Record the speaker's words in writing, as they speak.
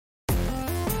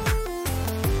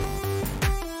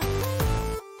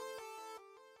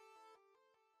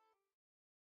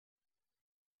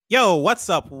Yo, what's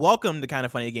up? Welcome to Kind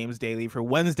of Funny Games Daily for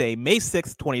Wednesday, May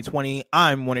 6th, 2020.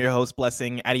 I'm one of your hosts,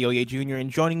 Blessing Adeoye Jr., and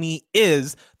joining me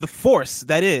is the force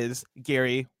that is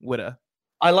Gary Whitta.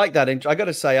 I like that. I got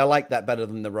to say, I like that better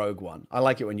than the Rogue one. I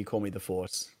like it when you call me the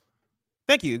Force.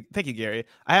 Thank you, Gary.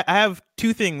 I have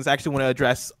two things I actually want to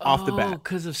address off the bat. Oh,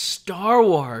 because of Star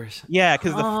Wars. Yeah,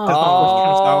 because the force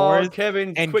from Star Wars.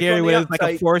 Kevin, and Gary Whitta is like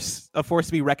a force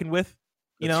to be reckoned with.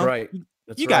 That's right.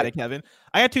 You got it, Kevin.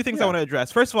 I got two things I want to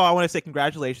address. First of all, I want to say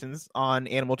congratulations on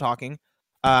Animal Talking.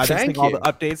 I've been seeing all the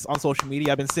updates on social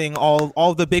media. I've been seeing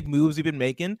all the big moves you've been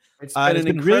making. It's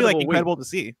been really incredible to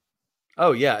see.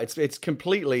 Oh yeah, it's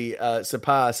completely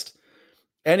surpassed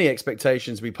any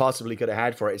expectations we possibly could have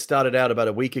had for it. It started out about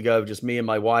a week ago, just me and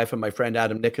my wife and my friend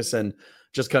Adam Nickerson,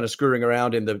 just kind of screwing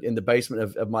around in the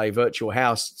basement of my virtual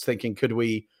house, thinking, could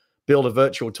we build a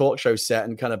virtual talk show set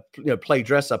and kind of play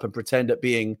dress up and pretend at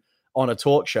being on a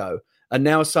talk show. And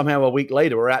now somehow a week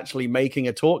later, we're actually making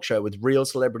a talk show with real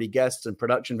celebrity guests and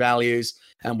production values.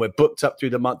 And we're booked up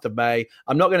through the month of May.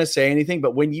 I'm not going to say anything,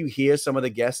 but when you hear some of the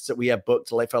guests that we have booked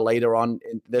for later on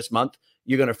in this month,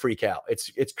 you're going to freak out.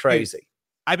 It's crazy.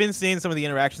 I've been seeing some of the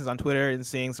interactions on Twitter and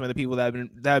seeing some of the people that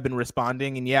have been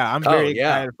responding. And yeah, I'm very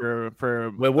excited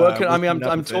for we're working. I'm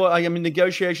in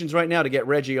negotiations right now to get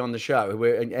Reggie on the show.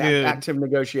 We're in active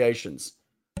negotiations.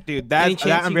 Dude, that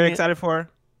I'm very excited for.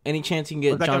 Any chance you can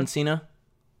get John Cena?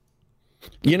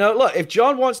 Look, if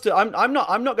John wants to, I'm not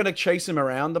going to chase him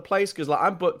around the place because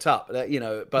I'm booked up.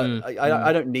 But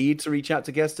I don't need to reach out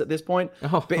to guests at this point.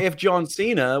 Oh. But if John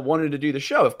Cena wanted to do the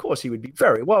show, of course he would be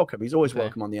very welcome. He's always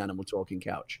welcome on the Animal Talking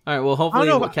couch. All right. Well, hopefully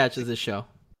he catches this show.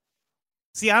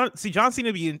 See, John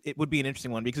Cena it would be an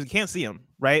interesting one because you can't see him,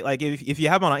 right? Like if you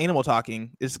have him on Animal Talking,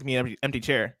 it's gonna be an empty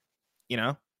chair,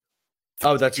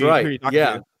 Oh, that's right.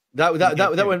 Yeah. That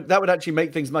would actually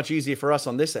make things much easier for us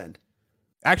on this end.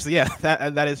 Actually, yeah,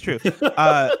 that is true.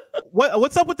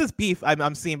 What's up with this beef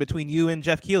I'm seeing between you and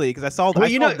Jeff Keighley? Because I saw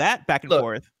that back and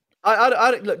forth.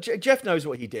 Look, Jeff knows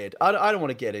what he did. I don't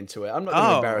want to get into it. I'm not going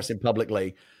to embarrass him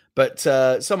publicly. But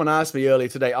someone asked me earlier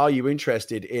today, "Are you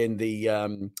interested in the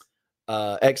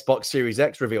Xbox Series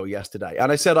X reveal yesterday?" And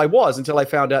I said I was until I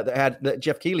found out that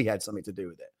Jeff Keighley had something to do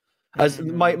with it. As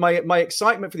my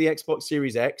excitement for the Xbox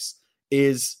Series X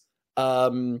is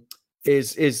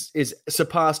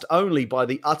surpassed only by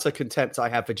the utter contempt I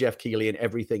have for Jeff Keighley and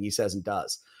everything he says and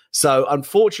does. So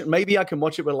unfortunately, maybe I can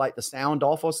watch it with like the sound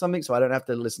off or something, so I don't have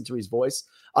to listen to his voice.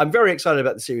 I'm very excited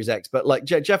about the Series X, but like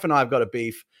Jeff and I have got a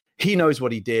beef. He knows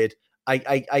what he did.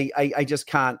 I just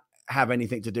can't have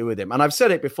anything to do with him. And I've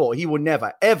said it before. He will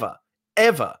never, ever,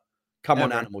 ever come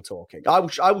on Animal Talking. I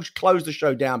will close the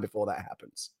show down before that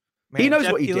happens. Man, he knows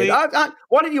Jeff what he Keighley did.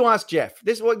 Why don't you ask Jeff?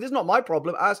 This is not my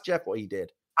problem. Ask Jeff what he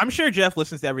did. I'm sure Jeff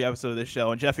listens to every episode of this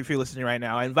show. And Jeff, if you're listening right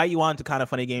now, I invite you on to Kind of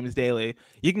Funny Games Daily.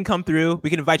 You can come through. We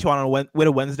can invite you on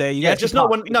a Wednesday. You just not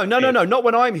when. No, not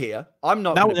when I'm here. I'm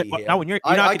not going to be here. Not when you're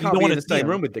I can't be in the same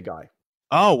room with the guy.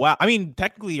 Oh wow! I mean,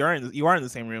 technically, you are in the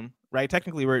same room, right?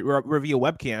 Technically, we're via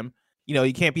webcam.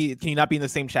 You can't be. Can you not be in the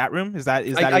same chat room? Is that?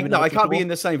 I can't be in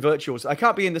the same virtuals. I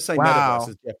can't be in the same metaverse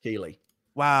as Jeff Keighley.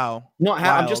 Wow.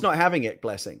 I'm just not having it,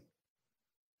 Blessing.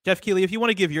 Jeff Keighley, if you want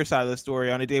to give your side of the story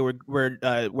on a day where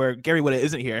Gary Whitta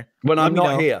isn't here. When I'm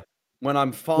not here. When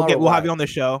I'm far away. We'll have you on the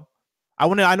show. I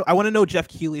want to know Jeff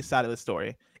Keighley's side of the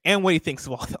story and what he thinks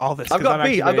of all this. I've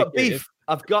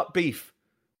got beef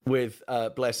with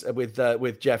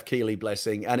Jeff Keighley,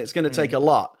 Blessing, and it's going to take a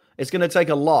lot. It's going to take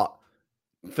a lot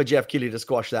for Jeff Keighley to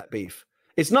squash that beef.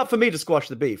 It's not for me to squash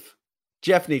the beef.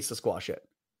 Jeff needs to squash it.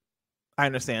 I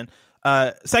understand.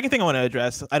 Second thing I want to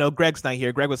address, I know Greg's not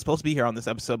here. Greg was supposed to be here on this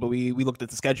episode, but we looked at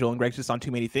the schedule and Greg's just on too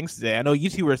many things today. I know you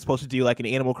two were supposed to do like an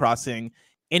Animal Crossing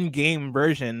in-game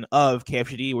version of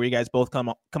KFGD where you guys both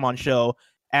come on show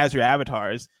as your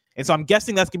avatars. And so I'm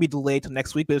guessing that's going to be delayed till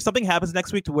next week. But if something happens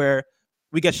next week to where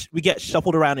we get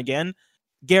shuffled around again,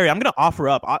 Gary, I'm going to offer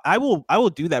up. I will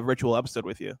do that virtual episode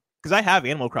with you because I have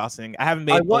Animal Crossing. I haven't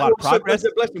made a lot of progress.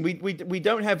 We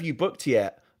don't have you booked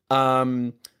yet.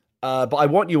 But I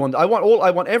want you on. I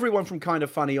want everyone from Kind of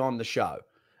Funny on the show.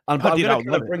 I'm going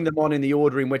to bring them on in the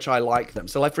order in which I like them.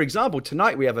 So, like for example,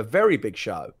 tonight we have a very big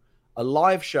show, a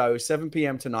live show, 7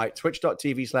 p.m. tonight,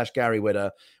 twitch.tv/Gary Whitta.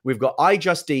 We've got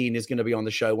iJustine is going to be on the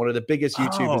show, one of the biggest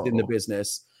YouTubers in the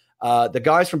business. The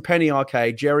guys from Penny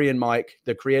Arcade, Jerry and Mike,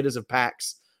 the creators of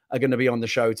PAX, are going to be on the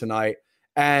show tonight.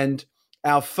 And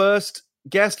our first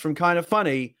guest from Kind of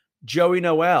Funny, Joey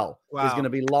Noel, is going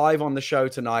to be live on the show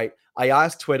tonight. I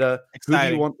asked Twitter,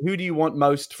 who do you want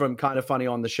most from Kind of Funny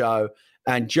on the show?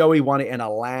 and Joey won it in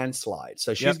a landslide.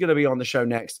 So she's going to be on the show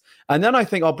next. And then I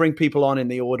think I'll bring people on in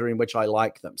the order in which I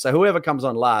like them. So whoever comes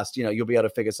on last, you'll be able to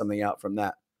figure something out from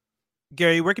that.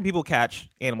 Gary, where can people catch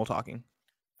Animal Talking?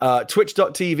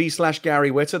 Twitch.tv/Gary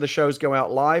Whitta. The shows go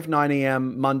out live 9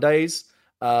 a.m. Mondays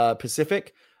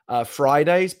Pacific,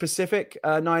 Fridays Pacific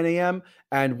 9 a.m.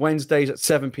 and Wednesdays at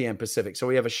 7 p.m. Pacific. So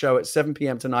we have a show at 7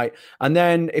 p.m. tonight. And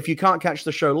then if you can't catch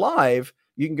the show live,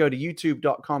 you can go to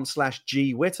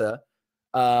youtube.com/GWhitta.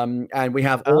 And we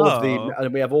have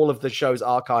all of the shows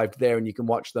archived there, and you can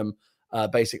watch them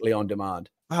basically on demand.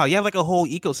 Wow, you have like a whole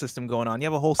ecosystem going on. You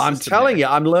have a whole system. I'm telling you,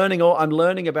 I'm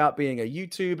learning about being a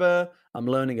YouTuber. I'm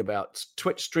learning about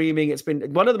Twitch streaming. It's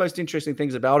been one of the most interesting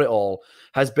things about it all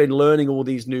has been learning all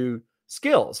these new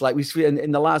skills. Like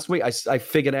in the last week, I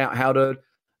figured out how to,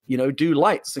 do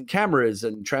lights and cameras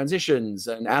and transitions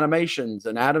and animations.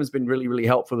 And Adam's been really, really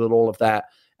helpful with all of that.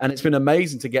 And it's been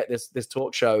amazing to get this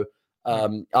talk show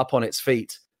up on its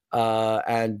feet.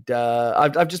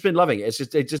 I've just been loving it.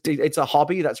 It's a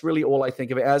hobby. That's really all I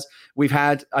think of it as.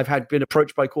 I've been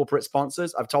approached by corporate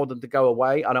sponsors. I've told them to go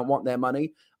away. I don't want their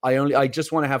money. I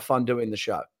just want to have fun doing the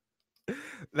show.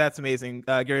 That's amazing,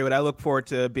 Gary. Would I look forward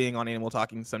to being on Animal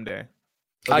Talking someday?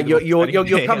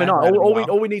 You're coming on.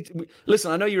 All we need to listen.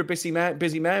 I know you're a busy man,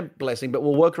 Blessing, but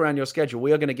we'll work around your schedule.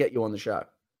 We are going to get you on the show.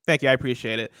 Thank you. I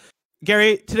appreciate it.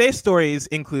 Gary, today's stories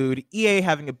include EA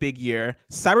having a big year,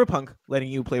 Cyberpunk letting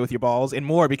you play with your balls, and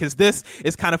more, because this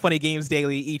is Kind of Funny Games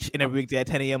Daily each and every weekday at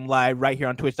 10 a.m. live right here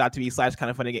on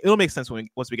twitch.tv/kindoffunnygames. It'll make sense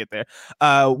once we get there.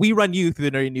 We run you through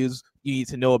the nerdy news you need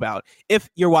to know about. If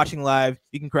you're watching live,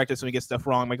 you can correct us when we get stuff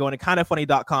wrong by going to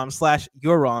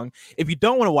kindoffunny.com/you're wrong. If you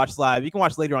don't want to watch live, you can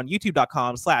watch later on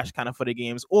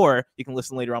youtube.com/kindoffunnygames, or you can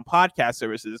listen later on podcast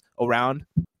services around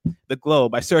the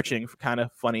globe by searching for Kind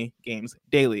of Funny Games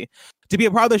Daily. To be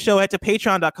a part of the show, head to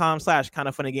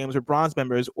patreon.com/kindoffunnygames, where bronze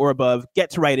members or above get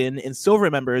to write in, and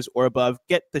silver members or above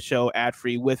get the show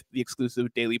ad-free with the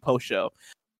exclusive daily post show.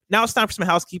 Now it's time for some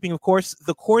housekeeping. Of course,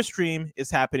 the Core stream is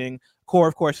happening. Core,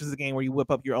 of course, is a game where you whip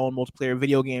up your own multiplayer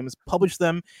video games, publish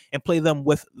them, and play them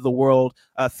with the world.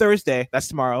 Thursday, that's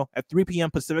tomorrow, at 3 p.m.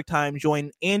 Pacific time,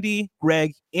 join Andy,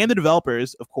 Greg, and the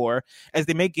developers of Core as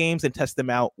they make games and test them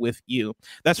out with you.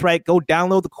 That's right. Go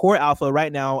download the Core Alpha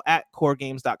right now at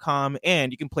coregames.com,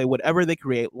 and you can play whatever they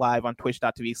create live on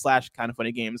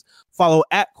twitch.tv/kindoffunnygames. Follow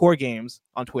at Core Games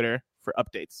on Twitter for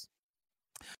updates.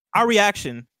 Our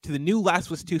reaction to the new Last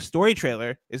of Us 2 story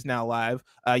trailer is now live,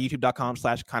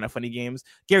 youtube.com/kindoffunnygames.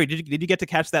 Gary, did you get to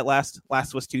catch that last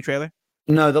of Us 2 trailer?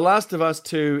 No, The Last of Us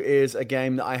 2 is a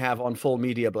game that I have on full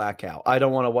media blackout. I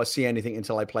don't want to see anything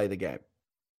until I play the game.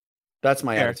 That's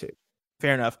my attitude.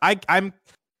 Fair enough. I'm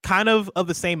kind of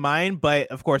the same mind, but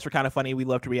of course, we're Kind of Funny. We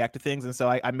love to react to things, and so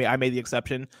I made the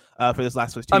exception for this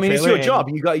Last of Us 2 trailer. It's your job.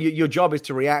 Your job is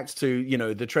to react to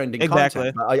the trending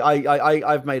content.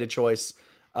 I've made a choice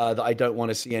that I don't want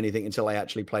to see anything until I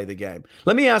actually play the game.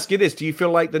 Let me ask you this. Do you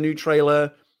feel like the new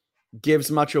trailer gives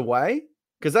much away?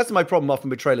 Because that's my problem often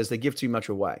with trailers. They give too much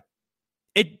away.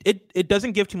 It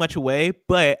doesn't give too much away,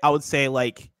 but I would say,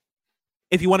 like,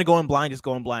 if you want to go in blind, just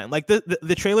go in blind. Like,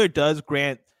 the trailer does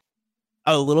grant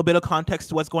a little bit of context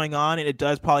to what's going on, and it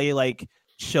does probably, like,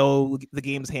 show the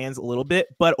game's hands a little bit.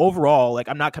 But overall, like,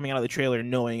 I'm not coming out of the trailer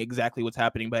knowing exactly what's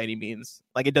happening by any means.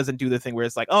 Like, it doesn't do the thing where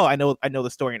it's like, oh, I know the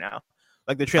story now.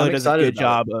 Like, the trailer does a good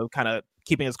job of kind of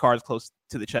keeping his cards close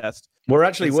to the chest. We're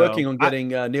actually working on getting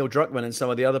Neil Druckmann and some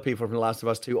of the other people from The Last of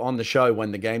Us 2 on the show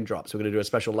when the game drops. We're going to do a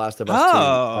special Last of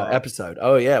Us 2 episode.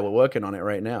 Oh, yeah, we're working on it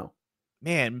right now.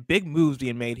 Man, big moves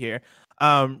being made here.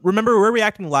 Remember, we're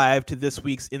reacting live to this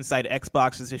week's Inside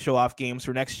Xbox to show off games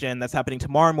for next gen. That's happening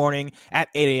tomorrow morning at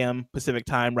 8 a.m. Pacific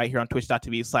time, right here on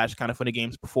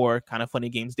twitch.tv/kindoffunnygames before Kind of Funny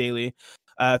Games Daily.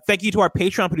 Thank you to our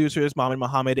Patreon producers, Mohammed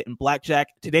Mohammed and Blackjack.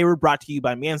 Today we're brought to you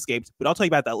by Manscaped, but I'll tell you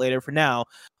about that later. For now,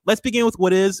 let's begin with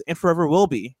what is and forever will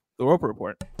be the Roper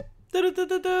Report. It's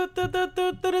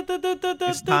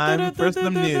time for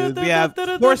some news. We have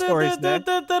 4 stories today.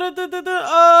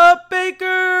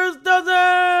 Baker's dozen.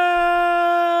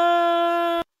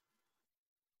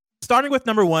 Starting with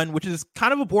number 1, which is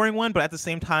kind of a boring one, but at the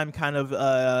same time, kind of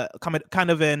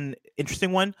an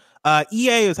interesting one.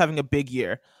 EA is having a big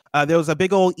year. There was a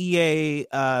big old EA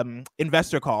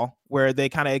investor call where they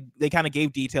kind of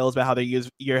gave details about how their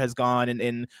year has gone,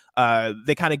 and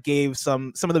they kind of gave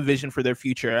some of the vision for their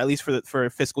future, at least for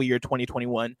fiscal year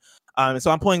 2021.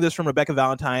 So I'm pulling this from Rebecca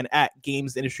Valentine at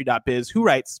gamesindustry.biz, who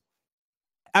writes,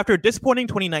 After a disappointing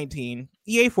 2019,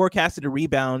 EA forecasted a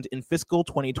rebound in fiscal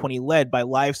 2020 led by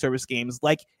live service games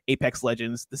like Apex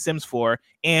Legends, The Sims 4,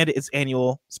 and its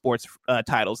annual sports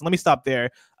titles. Let me stop there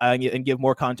and give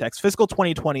more context. Fiscal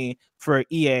 2020 for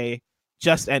EA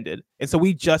just ended, and so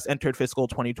we just entered fiscal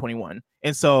 2021.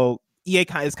 And so EA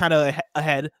is kind of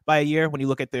ahead by a year when you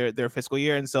look at their fiscal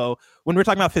year. And so when we're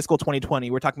talking about fiscal 2020,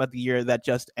 we're talking about the year that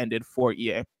just ended for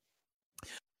EA.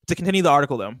 To continue the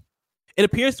article, though, it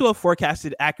appears to have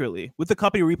forecasted accurately, with the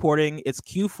company reporting its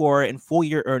Q4 and full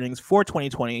year earnings for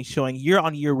 2020 showing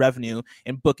year-on-year revenue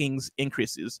and bookings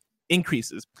increases,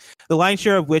 the lion's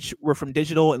share of which were from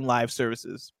digital and live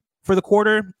services. For the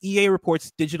quarter, EA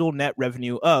reports digital net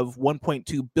revenue of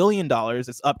 $1.2 billion.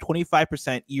 That's up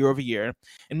 25% year over year,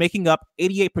 and making up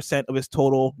 88% of its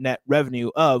total net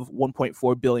revenue of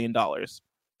 $1.4 billion.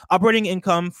 Operating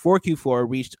income for Q4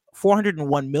 reached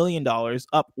 $401 million,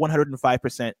 up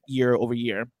 105% year over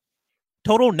year.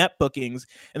 Total net bookings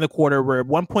in the quarter were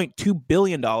 $1.2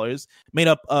 billion, made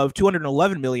up of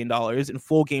 $211 million in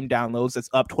full game downloads. That's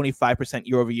up 25%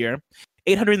 year over year.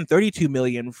 $832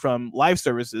 million from live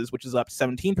services, which is up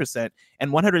 17%,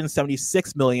 and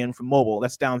 $176 million from mobile.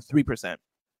 That's down 3%.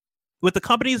 With the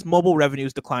company's mobile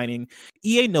revenues declining,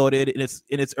 EA noted in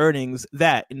its earnings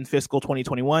that in fiscal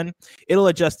 2021, it'll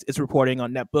adjust its reporting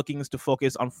on net bookings to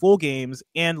focus on full games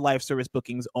and live service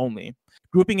bookings only,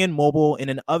 grouping in mobile in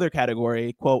an other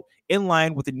category, quote, in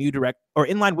line with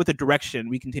the direction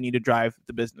we continue to drive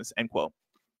the business, end quote.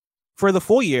 For the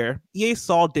full year, EA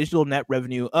saw digital net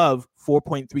revenue of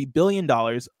 $4.3 billion,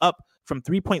 up from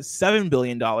 $3.7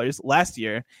 billion last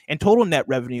year, and total net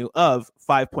revenue of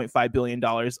 $5.5 billion,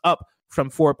 up from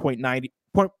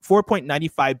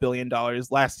 $4.95 billion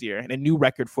last year, and a new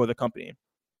record for the company.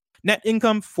 Net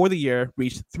income for the year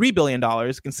reached $3 billion,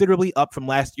 considerably up from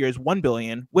last year's $1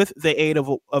 billion, with the aid of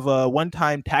a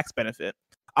one-time tax benefit.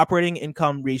 Operating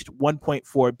income reached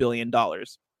 $1.4 billion.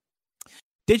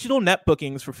 Digital net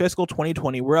bookings for fiscal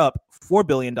 2020 were up $4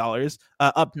 billion,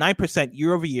 up 9%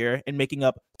 year over year, and making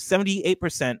up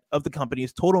 78% of the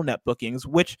company's total net bookings,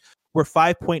 which were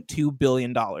 $5.2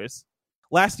 billion.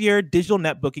 Last year, digital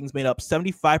net bookings made up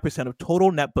 75% of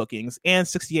total net bookings and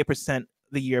 68%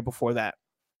 the year before that.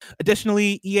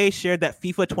 Additionally, EA shared that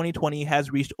FIFA 2020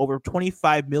 has reached over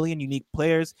 25 million unique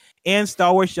players, and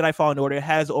Star Wars Jedi Fallen Order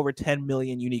has over 10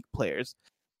 million unique players.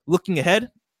 Looking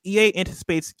ahead, EA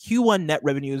anticipates Q1 net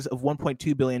revenues of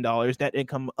 $1.2 billion, net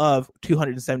income of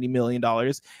 $270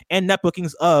 million, and net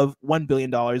bookings of $1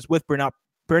 billion, with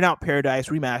Burnout Paradise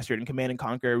Remastered and Command &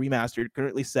 Conquer Remastered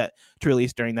currently set to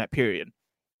release during that period.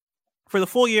 For the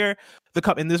full year, we're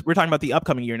talking about the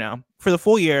upcoming year now. For the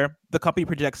full year, the company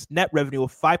projects net revenue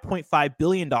of $5.5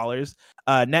 billion,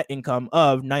 net income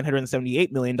of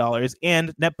 $978 million,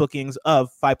 and net bookings of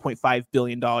 $5.5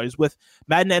 billion, with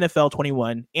Madden NFL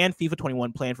 21 and FIFA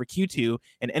 21 planned for Q2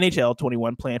 and NHL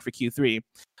 21 planned for Q3.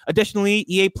 Additionally,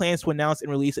 EA plans to announce and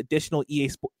release an additional EA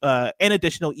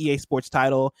Sports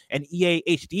title, an EA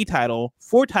HD title,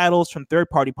 4 titles from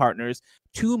third-party partners,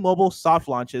 2 mobile soft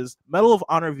launches, Medal of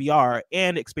Honor VR,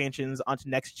 and expansions onto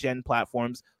next-gen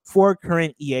platforms for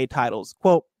current EA titles.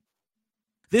 Quote,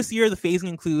 this year, the phasing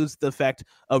includes the effect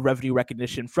of revenue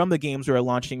recognition from the games we are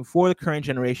launching for the current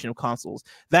generation of consoles.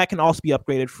 That can also be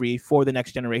upgraded free for the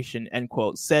next generation, end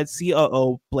quote, said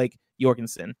COO Blake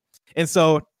Jorgensen. And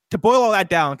so to boil all that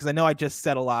down, because I know I just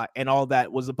said a lot and all that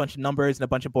was a bunch of numbers and a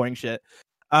bunch of boring shit.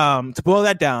 To boil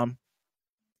that down,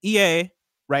 EA,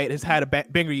 right, has had a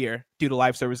banger year due to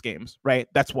live service games, right?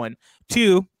 That's one.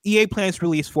 2, EA plans to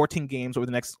release 14 games over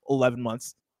the next 11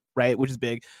 months, right, which is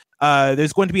big.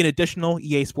 There's going to be an additional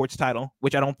EA Sports title,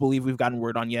 which I don't believe we've gotten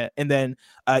word on yet. And then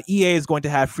EA is going to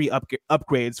have free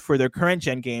upgrades for their current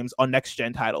gen games on next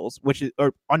gen titles,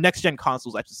 or on next gen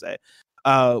consoles, I should say,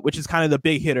 which is kind of the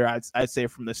big hitter, I'd say,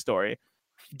 from this story.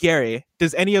 Gary,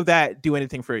 does any of that do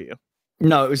anything for you?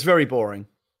 No, it was very boring.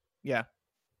 Yeah,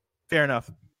 fair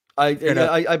enough.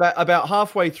 About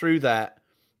halfway through that.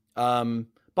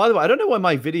 By the way, I don't know why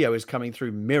my video is coming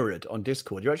through mirrored on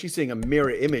Discord. You're actually seeing a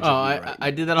mirror image. Oh,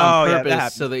 I did that on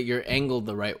purpose so that you're angled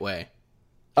the right way.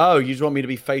 Oh, you just want me to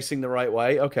be facing the right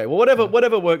way? Okay. Well,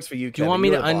 whatever works for you, Kevin. Do you want me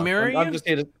to unmirror you? I'm just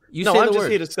here to.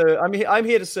 Here to serve. I'm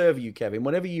here to serve you, Kevin.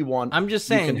 Whatever you want. I'm just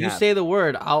saying. You say the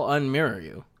word, I'll unmirror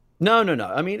you. No.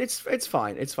 I mean, it's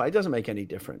fine. It's fine. It doesn't make any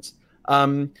difference.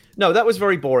 No, that was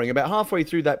very boring. About halfway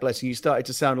through that, blessing, you started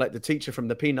to sound like the teacher from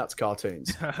the Peanuts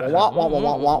cartoons. Wah, wah, wah,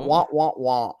 wah, wah, wah,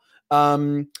 wah,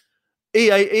 wah.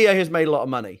 EA has made a lot of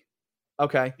money.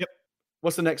 Okay. Yep.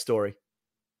 What's the next story?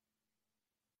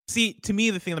 See, to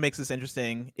me, the thing that makes this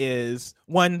interesting is,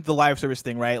 one, the live service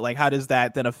thing, right? Like, how does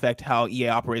that then affect how EA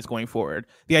operates going forward?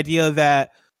 The idea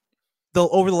that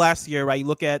over the last year, right, you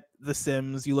look at The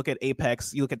Sims, you look at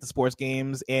Apex, you look at the sports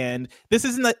games, and this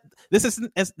isn't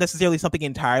necessarily something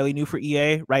entirely new for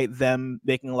EA, right? Them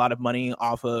making a lot of money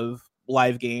off of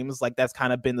live games, like that's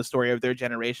kind of been the story of their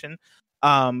generation.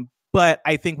 But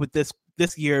I think with this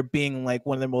year being like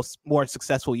one of their more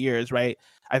successful years, right?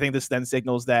 I think this then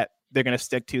signals that they're going to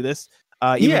stick to this.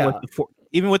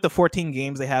 Even with the 14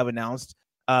 games they have announced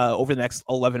over the next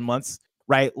 11 months,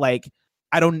 right? Like,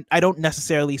 I don't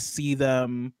necessarily see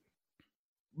them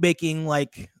making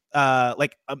like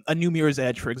a new Mirror's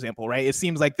Edge, for example, right? It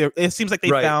seems like they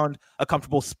found a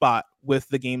comfortable spot with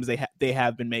the games they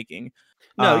have been making.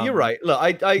 No, you're right. Look,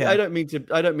 I don't mean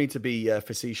to be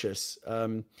facetious.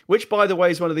 Which, by the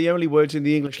way, is one of the only words in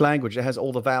the English language that has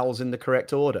all the vowels in the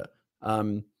correct order.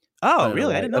 Really?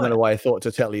 I didn't know. I don't know why I thought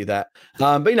to tell you that.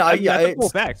 But you know, that's a cool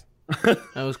fact. That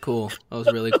was cool. That was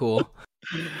really cool.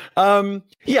 I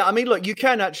mean, look, you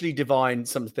can actually divine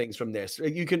some things from this.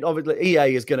 You can obviously,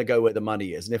 EA is going to go where the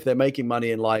money is, and if they're making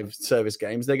money in live service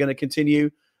games, they're going to continue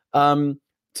to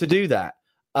do that.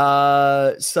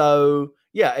 So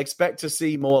yeah, expect to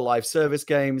see more live service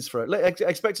games.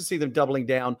 Expect to see them doubling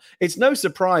down. It's no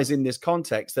surprise in this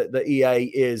context that the EA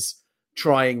is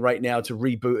trying right now to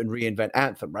reboot and reinvent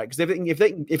Anthem, right? Because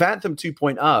if Anthem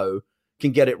 2.0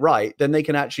 can get it right, then they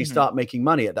can actually start making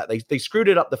money at that. They screwed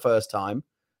it up the first time,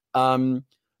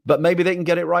 but maybe they can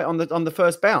get it right on the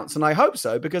first bounce, and I hope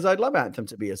so, because I'd love Anthem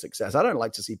to be a success. I don't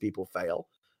like to see people fail.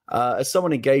 As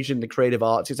someone engaged in the creative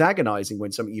arts, it's agonizing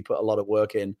when something you put a lot of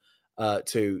work in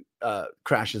to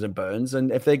crashes and burns.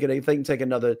 And if they can take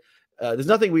another, there's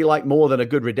nothing we like more than a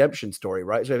good redemption story,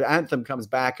 right? So if Anthem comes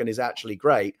back and is actually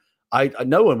great,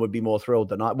 no one would be more thrilled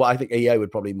than I. Well, I think EA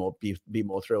would probably be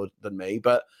more thrilled than me,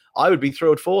 but I would be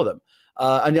thrilled for them.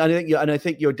 And I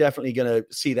think you're definitely going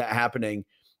to see that happening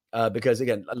because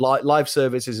again, live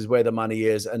services is where the money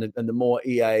is, and the more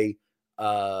EA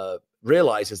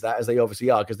realizes that, as they obviously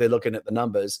are, because they're looking at the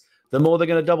numbers, the more they're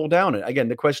going to double down on it. Again,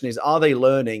 the question is, are they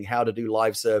learning how to do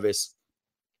live service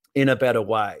in a better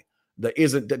way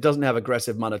that doesn't have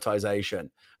aggressive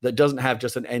monetization, that doesn't have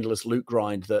just an endless loot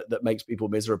grind that makes people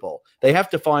miserable? They have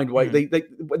to find way.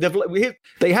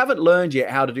 They haven't learned yet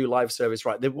how to do live service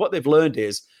right. What they've learned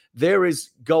is there is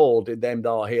gold in them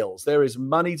dar hills. There is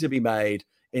money to be made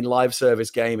in live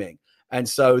service gaming, and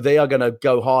so they are going to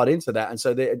go hard into that. And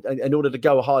so in order to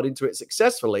go hard into it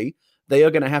successfully, they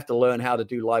are going to have to learn how to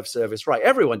do live service right.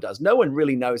 Everyone does. No one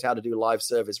really knows how to do live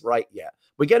service right yet.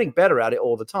 We're getting better at it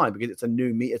all the time because it's a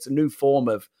new form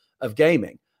of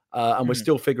gaming, and we're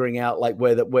still figuring out like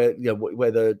what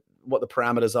the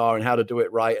parameters are and how to do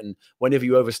it right, and whenever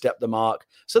you overstep the mark.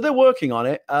 So they're working on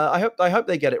it. I hope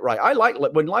they get it right. I like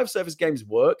when live service games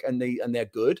work and they're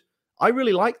good. I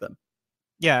really like them.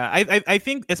 Yeah, I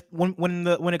think it's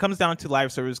when it comes down to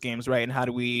live service games, right? And how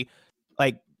do we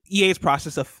like EA's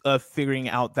process of figuring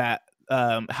out that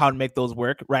how to make those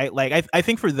work, right? Like I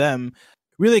think for them,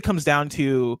 really it comes down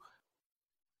to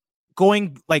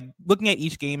looking at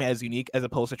each game as unique, as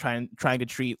opposed to trying to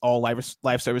treat all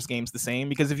live service games the same.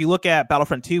 Because if you look at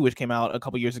Battlefront 2, which came out a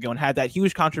couple years ago and had that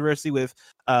huge controversy with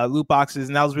loot boxes,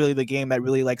 and that was really the game that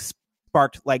really like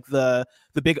sparked like the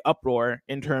big uproar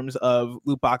in terms of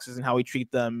loot boxes and how we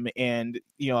treat them, and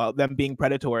them being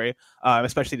predatory,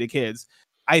 especially the kids.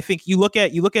 I think you look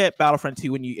at Battlefront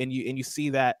 2 and you see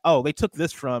that, oh, they took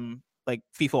this from like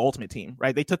FIFA Ultimate Team,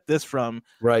 right? They took this from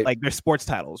like their sports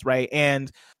titles, right?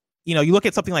 And you look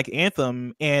at something like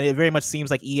Anthem, and it very much seems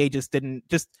like EA just didn't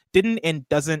and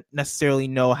doesn't necessarily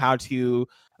know how to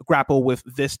grapple with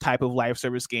this type of live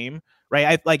service game,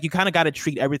 right? You kind of got to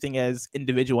treat everything as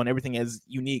individual and everything as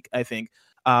unique, I think,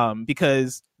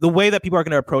 because the way that people are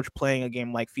going to approach playing a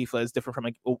game like FIFA is different from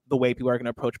like the way people are going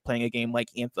to approach playing a game like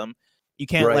Anthem. You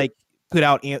can't put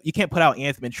out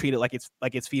Anthem and treat it like it's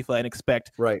FIFA and expect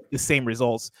the same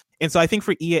results. And so I think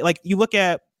for EA, like you look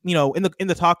at in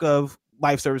the talk of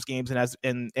live service games and as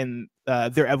in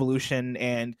their evolution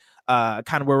and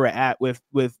kind of where we're at with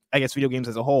I guess video games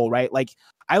as a whole, right? Like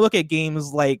I look at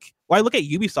games I look at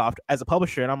Ubisoft as a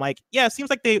publisher, and I'm like, yeah, it seems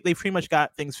like they pretty much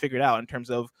got things figured out in terms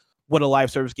of what a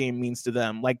live service game means to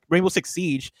them. Like Rainbow Six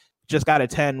Siege just got a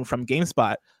 10 from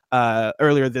GameSpot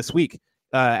earlier this week.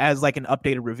 As like an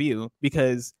updated review,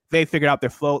 because they figured out their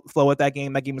flow with that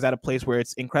game. That game is at a place where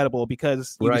it's incredible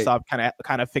because Ubisoft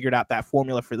kind of figured out that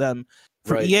formula for them.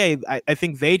 For EA, I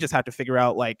think they just have to figure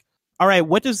out like, all right,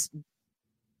 what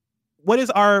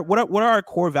are our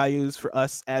core values for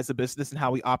us as a business and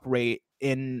how we operate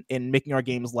in making our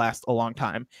games last a long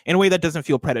time in a way that doesn't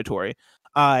feel predatory.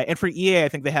 And for EA, I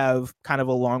think they have kind of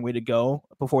a long way to go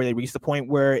before they reach the point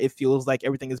where it feels like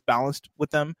everything is balanced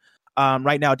with them.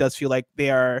 Right now, it does feel like they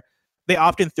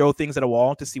often throw things at a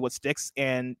wall to see what sticks,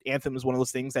 and Anthem is one of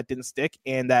those things that didn't stick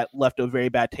and that left a very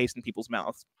bad taste in people's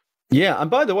mouths. Yeah,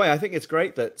 and by the way, I think it's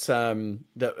great that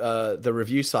the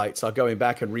review sites are going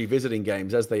back and revisiting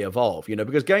games as they evolve.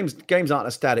 Because games aren't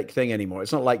a static thing anymore.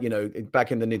 It's not like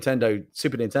back in the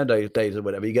Super Nintendo days or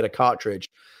whatever. You get a cartridge,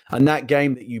 and that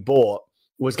game that you bought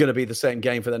was going to be the same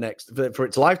game for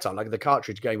its lifetime. Like the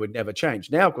cartridge game would never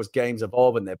change. Now, of course, games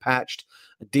evolve and they're patched,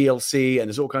 DLC, and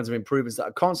there's all kinds of improvements that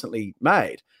are constantly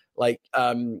made. Like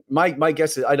my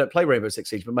guess is, I don't play Rainbow Six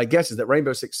Siege, but my guess is that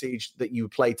Rainbow Six Siege that you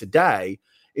play today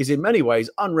is in many ways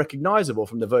unrecognizable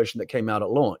from the version that came out at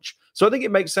launch. So I think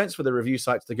it makes sense for the review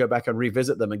sites to go back and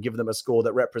revisit them and give them a score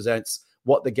that represents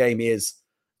what the game is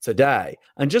today.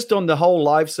 And just on the whole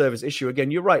live service issue,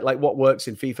 again, you're right, like what works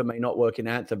in FIFA may not work in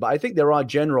Anthem, but I think there are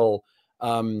general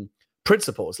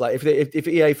principles. Like if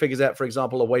EA figures out, for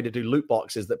example, a way to do loot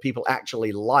boxes that people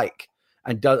actually like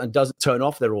and doesn't turn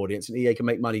off their audience, and EA can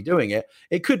make money doing it,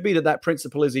 it could be that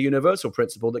principle is a universal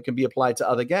principle that can be applied to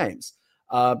other games.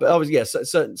 But obviously, yes,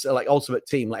 certain like Ultimate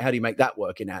Team, like how do you make that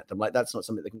work in Anthem? Like that's not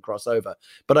something that can cross over.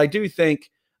 But I do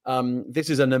think this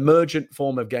is an emergent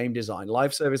form of game design.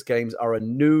 Live service games are a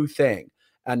new thing,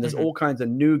 and there's all kinds of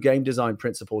new game design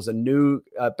principles and new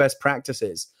best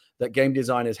practices that game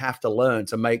designers have to learn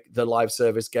to make the live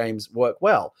service games work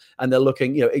well. And they're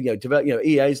looking, EA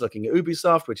is looking at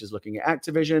Ubisoft, which is looking at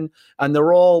Activision, and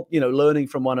they're all learning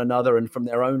from one another and from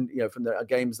their own, from the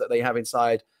games that they have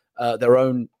inside their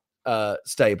own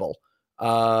stable,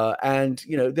 and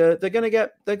they're going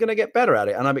to get better at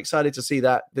it, and I'm excited to see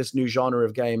that this new genre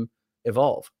of game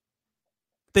evolve.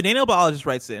 The Nanobiologist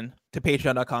writes in to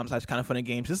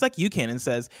patreon.com/kindoffunnygames, just like you can, and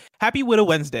says, "Happy Widow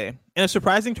Wednesday. In a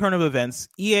surprising turn of events,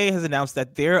 EA has announced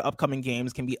that their upcoming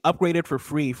games can be upgraded for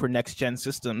free for next-gen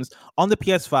systems on the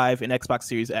PS5 and Xbox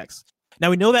Series X. Now,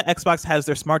 we know that Xbox has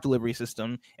their smart delivery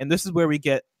system, and this is where we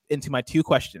get into my two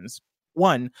questions.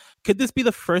 One, could this be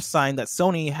the first sign that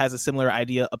Sony has a similar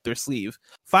idea up their sleeve?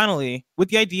 Finally, with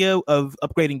the idea of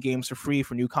upgrading games for free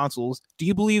for new consoles, do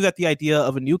you believe that the idea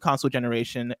of a new console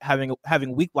generation having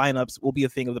weak lineups will be a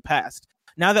thing of the past?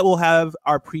 Now that we'll have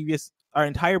our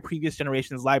entire previous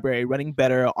generation's library running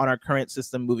better on our current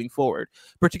system moving forward,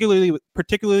 particularly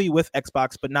with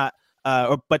Xbox,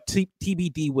 but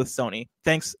TBD with Sony.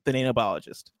 Thanks, the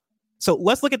Nanobiologist." So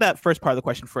let's look at that first part of the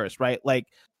question first, right? Like,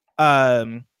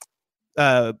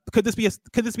 could this be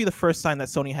the first sign that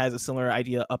Sony has a similar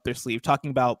idea up their sleeve, talking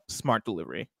about smart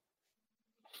delivery?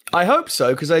 I hope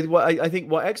so, because I think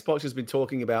what Xbox has been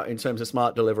talking about in terms of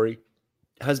smart delivery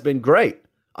has been great.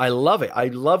 I love it. I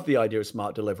love the idea of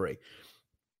smart delivery.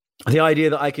 The idea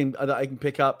that I can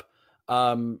pick up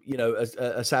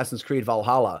Assassin's Creed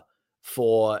Valhalla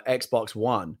for Xbox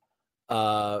One,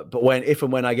 but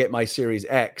when I get my Series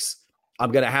X,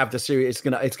 I'm going to have the series. It's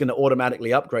going to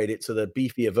automatically upgrade it to the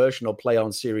beefier version or play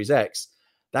on Series X.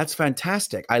 That's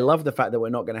fantastic. I love the fact that we're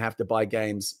not going to have to buy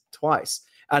games twice.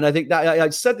 And I think that I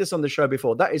said this on the show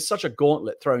before. That is such a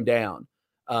gauntlet thrown down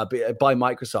by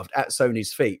Microsoft at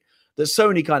Sony's feet that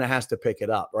Sony kind of has to pick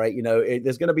it up, right?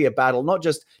 There's going to be a battle.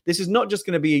 This is not just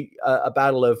going to be a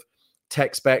battle of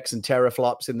tech specs and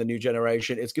teraflops in the new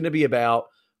generation. It's going to be about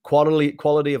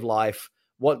quality of life.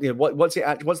 What's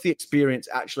the experience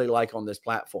actually like on this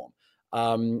platform?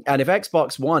 And if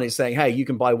Xbox One is saying, hey, you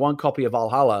can buy one copy of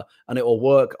Valhalla and it will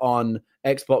work on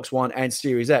Xbox One and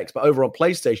Series X, but over on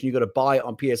PlayStation, you've got to buy it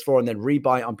on PS4 and then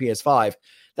rebuy it on PS5.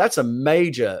 That's a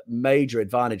major, major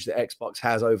advantage that Xbox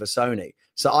has over Sony.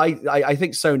 So I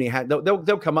think Sony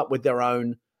they'll come up with their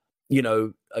own,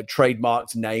 a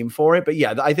trademarked name for it. But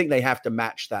yeah, I think they have to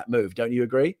match that move. Don't you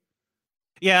agree?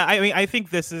 Yeah, I mean, I think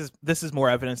this is more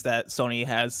evidence that Sony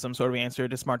has some sort of answer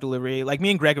to smart delivery. Like me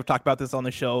and Greg have talked about this on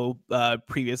the show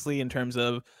previously in terms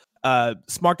of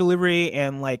smart delivery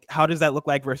and like how does that look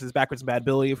like versus backwards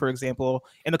compatibility, for example.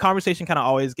 And the conversation kind of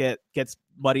always gets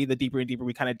muddy the deeper and deeper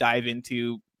we kind of dive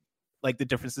into like the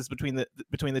differences between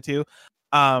the two.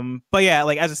 But yeah,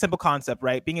 like as a simple concept,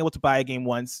 right? Being able to buy a game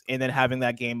once and then having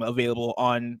that game available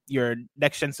on your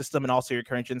next gen system and also your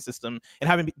current gen system,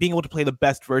 and being able to play the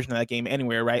best version of that game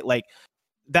anywhere, right? Like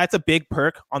that's a big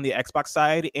perk on the Xbox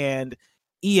side. And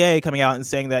EA coming out and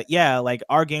saying that, yeah, like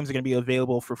our games are going to be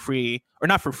available for free, or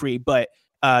not for free, but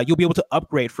you'll be able to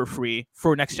upgrade for free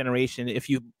for next generation if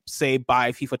you say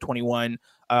buy FIFA 21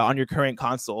 on your current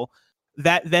console.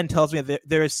 That then tells me that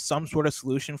there is some sort of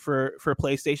solution for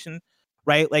PlayStation,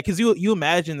 right? Like, because you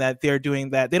imagine that they're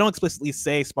doing that. They don't explicitly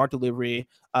say smart delivery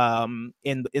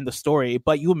in the story,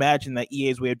 but you imagine that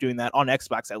EA's way of doing that on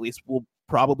Xbox at least will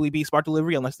probably be smart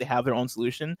delivery unless they have their own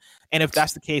solution. And if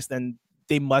that's the case, then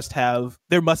there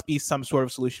must be some sort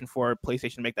of solution for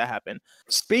PlayStation to make that happen.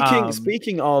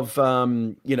 Speaking of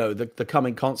the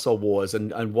coming console wars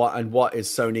and what is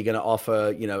Sony going to offer,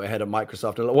 ahead of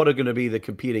Microsoft, and what are going to be the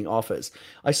competing offers.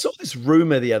 I saw this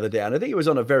rumor the other day, and I think it was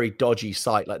on a very dodgy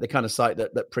site, like the kind of site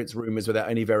that prints rumors without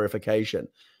any verification.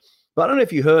 But I don't know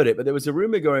if you heard it, but there was a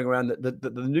rumor going around that the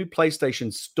new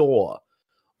PlayStation Store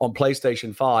on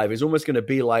PlayStation 5 is almost going to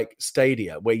be like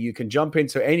Stadia, where you can jump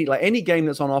into any game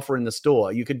that's on offer in the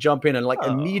store. You can jump in and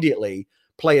immediately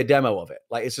play a demo of it.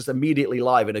 Like it's just immediately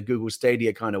live in a Google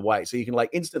Stadia kind of way. So you can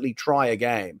instantly try a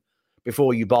game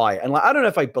before you buy it. And I don't know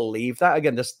if I believe that.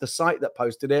 Again, the site that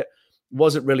posted it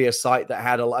wasn't really a site that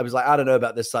had I was like, I don't know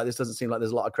about this site. This doesn't seem like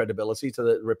there's a lot of credibility to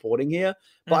the reporting here.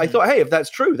 But I thought, hey, if that's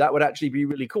true, that would actually be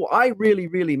really cool. I really,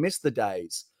 really miss the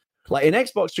days. Like in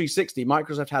Xbox 360,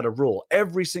 Microsoft had a rule.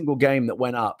 Every single game that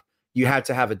went up, you had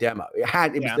to have a demo.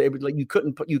 It was like you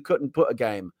couldn't put a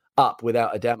game up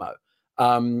without a demo.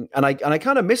 And I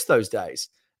kind of miss those days.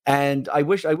 And I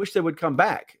wish they would come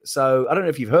back. So I don't know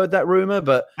if you've heard that rumor,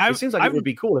 but it seems like it would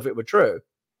be cool if it were true.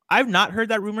 I've not heard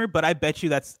that rumor, but I bet you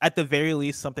that's at the very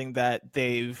least something that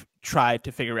they've tried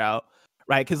to figure out.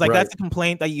 Right, because that's a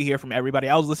complaint that you hear from everybody.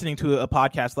 I was listening to a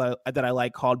podcast that I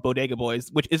like called Bodega Boys,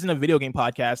 which isn't a video game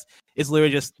podcast. It's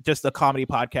literally just a comedy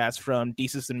podcast from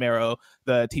Desus and Mero,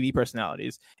 the TV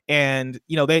personalities. And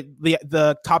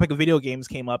the topic of video games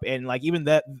came up, and even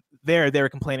that they were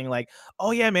complaining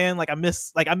oh yeah, man, I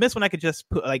miss when I could just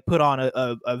put on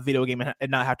a video game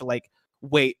and not have to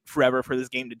wait forever for this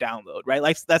game to download, right?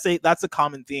 That's a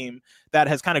common theme that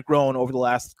has kind of grown over the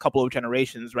last couple of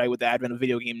generations, right? With the advent of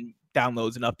video game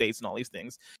downloads and updates and all these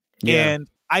things. Yeah.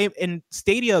 And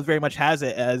Stadia very much has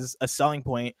it as a selling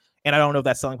point, and I don't know if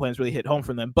that selling point has really hit home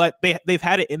for them, but they've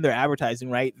had it in their advertising,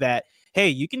 right? That hey,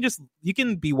 you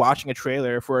can be watching a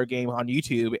trailer for a game on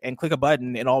YouTube and click a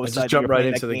button, and all of a sudden just jump right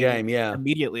into the game, yeah,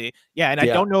 immediately, yeah. And I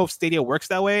don't know if Stadia works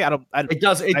that way. It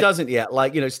doesn't yet.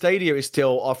 Stadia is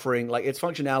still offering its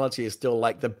functionality is still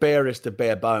the barest of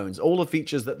bare bones. All the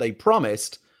features that they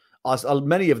promised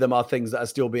many of them are things that are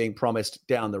still being promised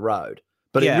down the road.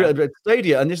 But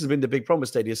Stadia, and this has been the big problem with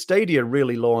Stadia. Stadia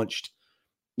really launched,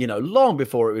 long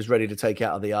before it was ready to take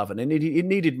out of the oven, and it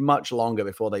needed much longer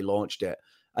before they launched it.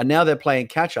 And now they're playing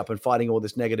catch up and fighting all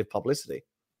this negative publicity.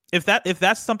 If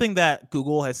that's something that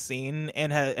Google has seen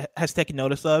and has taken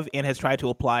notice of and has tried to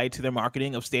apply to their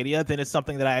marketing of Stadia, then it's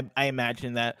something that I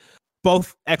imagine that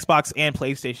both Xbox and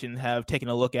PlayStation have taken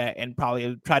a look at and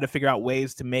probably try to figure out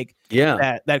ways to make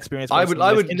that experience. I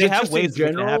would. And they have ways to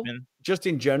make it happen. Just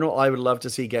in general, I would love to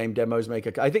see game demos I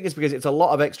think it's because it's a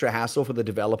lot of extra hassle for the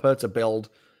developer to build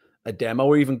a demo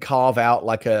or even carve out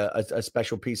a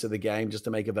special piece of the game just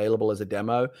to make available as a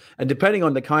demo. And depending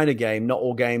on the kind of game, not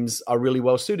all games are really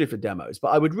well suited for demos. But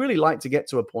I would really like to get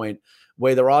to a point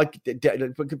where there are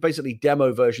basically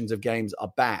demo versions of games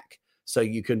are back, so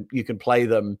you can play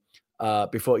them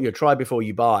before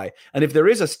you buy. And if there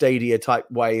is a Stadia type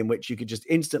way in which you could just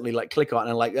instantly click on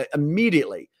and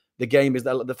immediately the game is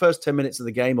the first 10 minutes of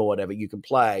the game or whatever you can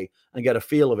play and get a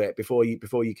feel of it before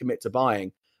you commit to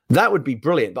buying. That would be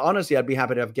brilliant. But honestly, I'd be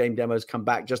happy to have game demos come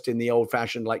back just in the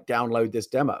old-fashioned, download this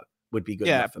demo would be good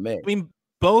enough for me.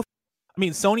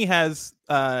 Sony has,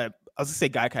 I was going to say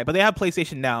Gaikai, but they have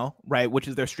PlayStation Now, right, which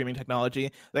is their streaming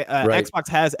technology. Right. Xbox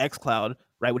has xCloud,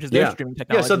 right, which is their streaming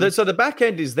technology. Yeah, so the back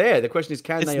end is there. The question is,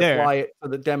 can they apply it for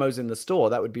the demos in the store?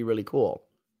 That would be really cool.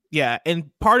 Yeah,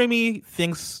 and part of me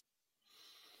thinks,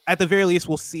 at the very least,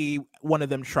 we'll see one of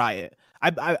them try it.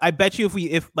 I bet you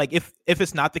if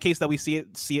it's not the case that we see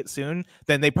it soon,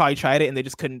 then they probably tried it and they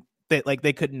just couldn't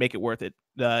make it worth it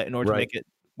in order to make it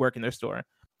work in their store.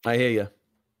 I hear you.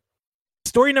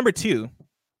 Story number 2.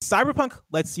 Cyberpunk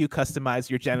lets you customize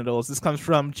your genitals. This comes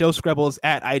from Joe Screbbles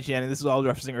at IGN, and this is all I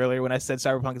was referencing earlier when I said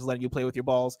Cyberpunk is letting you play with your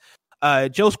balls.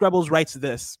 Joe Screbbles writes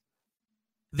this.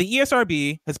 The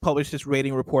ESRB has published its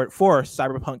rating report for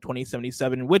Cyberpunk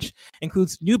 2077, which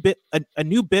includes a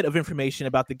new bit of information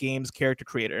about the game's character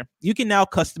creator. You can now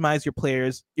customize your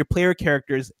player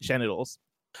character's genitals.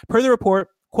 Per the report,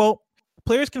 quote,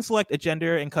 players can select a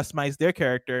gender and customize their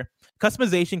character.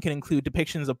 Customization can include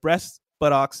depictions of breasts,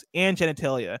 buttocks, and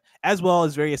genitalia, as well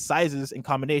as various sizes and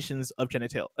combinations of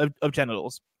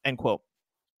genitals, end quote.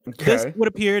 Okay. This would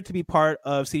appear to be part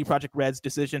of CD Projekt Red's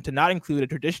decision to not include a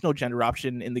traditional gender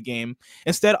option in the game,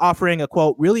 instead offering a,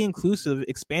 quote, really inclusive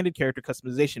expanded character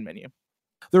customization menu.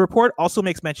 The report also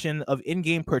makes mention of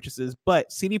in-game purchases,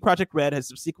 but CD Projekt Red has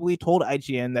subsequently told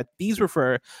IGN that these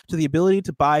refer to the ability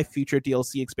to buy future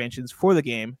DLC expansions for the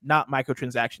game, not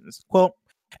microtransactions. Quote,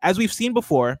 as we've seen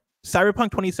before, Cyberpunk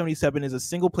 2077 is a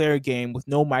single-player game with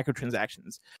no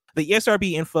microtransactions. The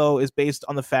ESRB info is based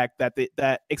on the fact that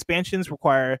that expansions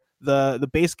require the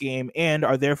base game and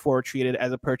are therefore treated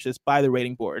as a purchase by the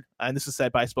rating board. And this is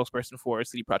said by a spokesperson for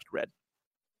CD Projekt Red.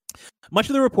 Much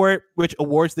of the report, which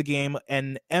awards the game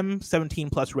an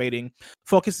M17 plus rating,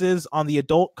 focuses on the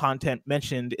adult content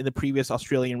mentioned in the previous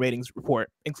Australian ratings report,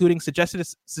 including suggested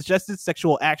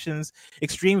sexual actions,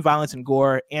 extreme violence and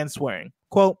gore, and swearing.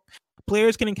 Quote,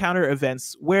 players can encounter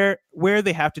events where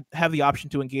they have to have the option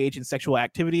to engage in sexual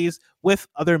activities with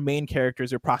other main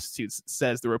characters or prostitutes,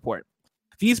 says the report.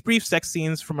 These brief sex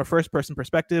scenes from a first-person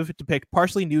perspective depict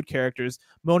partially nude characters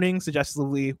moaning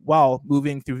suggestively while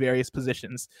moving through various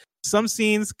positions. Some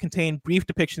scenes contain brief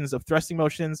depictions of thrusting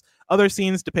motions. Other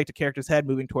scenes depict a character's head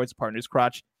moving towards a partner's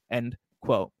crotch. End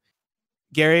quote.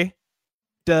 Gary,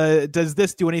 does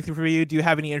this do anything for you? Do you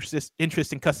have any interest in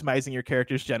customizing your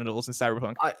character's genitals in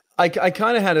Cyberpunk? I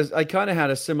kind of had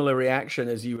a similar reaction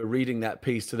as you were reading that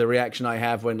piece to the reaction I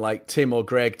have when like Tim or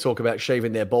Greg talk about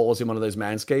shaving their balls in one of those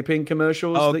manscaping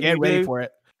commercials. Oh, get ready for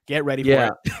it. Get ready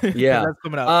for it. Yeah. That's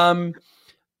coming up.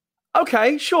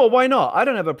 Okay, sure, why not? I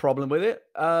don't have a problem with it.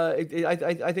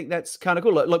 I think that's kind of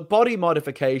cool. Look, body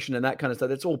modification and that kind of stuff,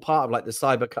 that's all part of like the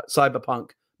cyberpunk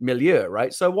milieu,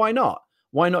 right? So why not?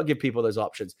 Why not give people those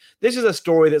options? This is a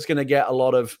story that's going to get a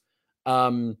lot of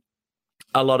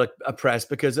press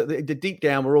because the deep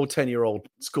down we're all 10-year-old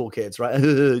school kids, right?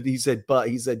 He said butt,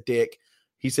 he said dick,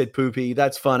 he said poopy.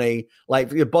 That's funny.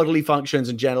 Like your bodily functions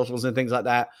and genitals and things like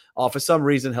that are for some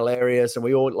reason hilarious, and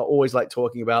we all always like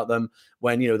talking about them.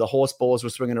 When the horse balls were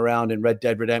swinging around in Red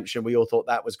Dead Redemption, we all thought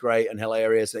that was great and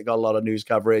hilarious. And it got a lot of news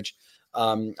coverage.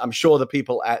 I'm sure the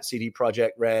people at CD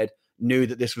Projekt Red knew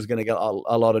that this was going to get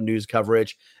a lot of news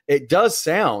coverage. It does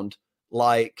sound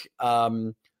like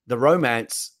the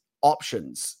romance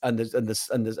options and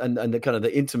the kind of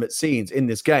the intimate scenes in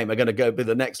this game are going to go to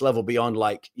the next level beyond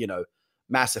like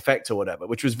Mass Effect or whatever,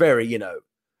 which was very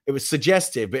it was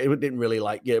suggestive, but it didn't really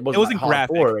like it wasn't like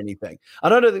hardcore or anything. I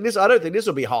don't think this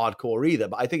will be hardcore either,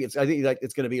 but I think it's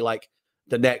going to be like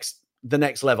the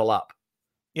next level up.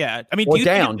 Yeah, I mean, or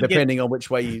down, depending on which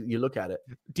way you look at it.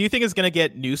 Do you think it's going to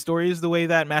get news stories the way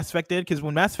that Mass Effect did? Because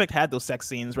when Mass Effect had those sex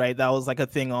scenes, right, that was like a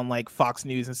thing on like Fox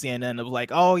News and CNN of like,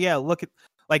 oh yeah, look at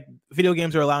like video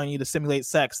games are allowing you to simulate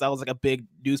sex. That was like a big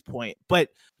news point. But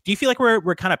do you feel like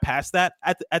we're kind of past that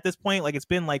at this point? Like it's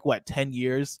been like what 10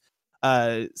 years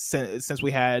since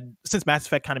Mass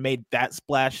Effect kind of made that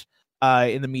splash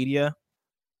in the media.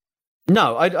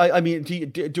 No, I mean,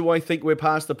 do I think we're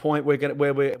past the point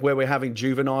where we're having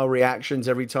juvenile reactions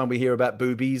every time we hear about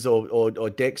boobies or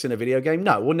dicks in a video game?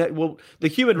 No, the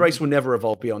human race will never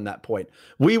evolve beyond that point.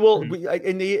 We will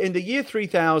in the year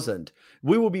 3000,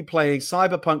 we will be playing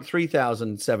Cyberpunk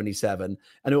 3077,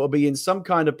 and it will be in some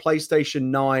kind of PlayStation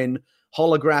 9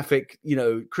 holographic,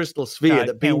 crystal sphere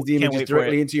that beams the images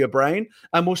directly into your brain,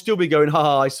 and we'll still be going,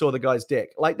 ha, I saw the guy's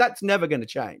dick. Like that's never going to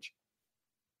change.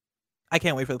 I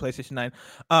can't wait for the PlayStation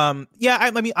 9. Yeah,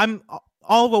 I mean, I'm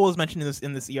all of what was mentioned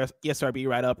in this ESRB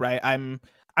write up, right? I'm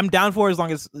down for as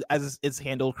long as it's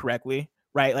handled correctly,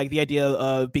 right? Like the idea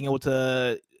of being able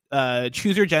to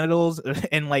choose your genitals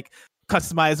and like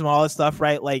customize them, all this stuff,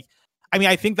 right? Like, I mean,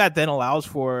 I think that then allows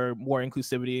for more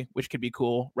inclusivity, which could be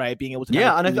cool, right? Being able to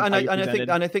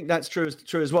I think that's true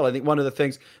as well. I think one of the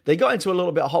things they got into a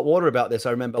little bit of hot water about this.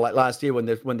 I remember like last year when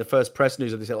the first press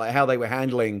news of this, like how they were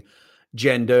handling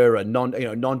gender and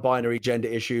non-binary gender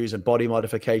issues and body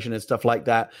modification and stuff like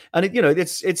that. And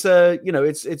it's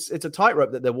a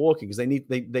tightrope that they're walking because they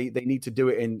need to do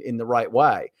it in the right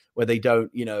way where they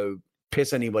don't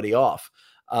piss anybody off.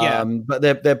 But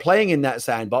they're playing in that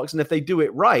sandbox, and if they do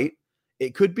it right,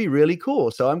 it could be really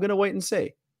cool. So I'm going to wait and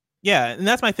see. Yeah, and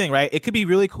that's my thing, right? It could be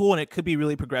really cool, and it could be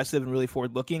really progressive and really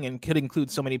forward-looking, and could include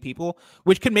so many people,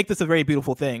 which could make this a very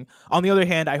beautiful thing. On the other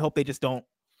hand, I hope they just don't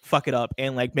fuck it up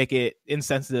and like make it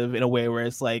insensitive in a way where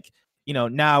it's like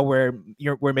now we're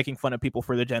making fun of people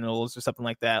for their genitals or something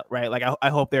like that, right? Like I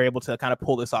hope they're able to kind of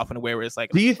pull this off in a way where it's like,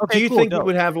 do you think it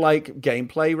would have like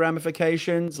gameplay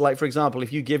ramifications? Like for example,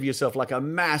 if you give yourself like a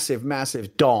massive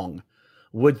dong,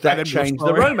 would that change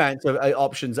the romance of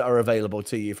options that are available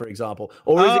to you, for example,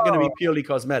 or is it going to be purely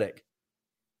cosmetic?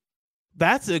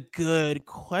 That's a good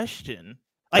question.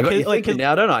 I got you thinking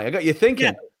now, don't I? I got you thinking.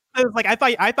 Yeah. Like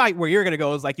I thought where you're gonna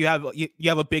go is like you have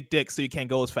a big dick so you can't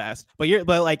go as fast, but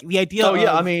like the idea. Oh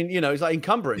yeah, I mean it's like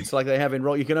encumbrance, like they have in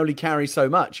Roll. You can only carry so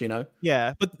much,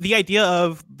 Yeah, but the idea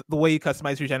of the way you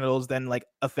customize your genitals then like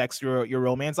affects your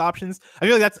romance options. I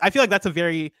feel like that's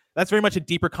very much a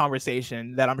deeper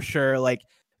conversation that I'm sure like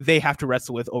they have to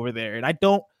wrestle with over there, and I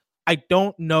don't I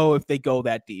don't know if they go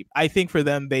that deep. I think for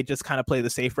them, they just kind of play the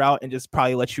safe route and just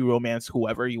probably let you romance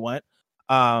whoever you want.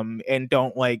 And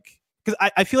don't because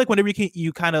I feel like whenever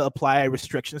you kind of apply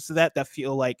restrictions to that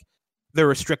feel like they're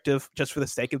restrictive just for the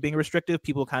sake of being restrictive,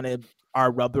 people kind of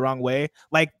are rubbed the wrong way.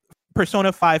 Like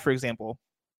Persona 5, for example.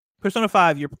 Persona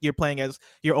 5, you're playing as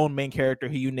your own main character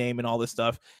who you name and all this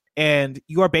stuff, and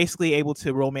you are basically able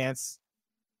to romance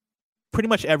pretty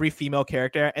much every female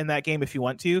character in that game if you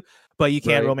want to, but you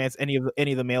can't romance any of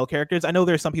the male characters. I know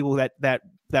there's some people that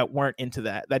weren't into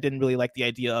that didn't really like the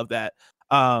idea of that.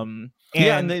 And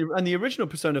the original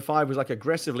Persona 5 was like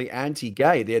aggressively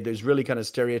anti-gay. They had those really kind of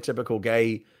stereotypical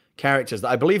gay characters that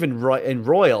I believe in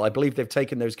Royal, I believe they've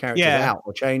taken those characters out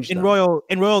or changed them.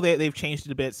 In Royal they've changed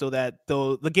it a bit so that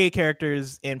the gay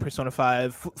characters in Persona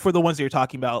 5, for the ones that you're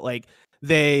talking about, like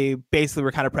they basically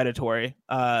were kind of predatory,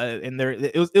 and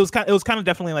it was kind of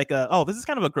definitely like this is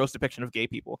kind of a gross depiction of gay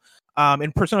people.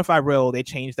 In Persona 5 Royal they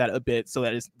changed that a bit so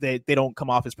that they don't come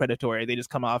off as predatory. They just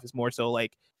come off as more so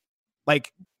like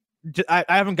I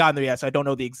haven't gotten there yet, so I don't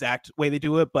know the exact way they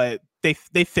do it, but they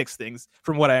fix things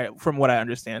from what I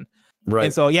understand. Right.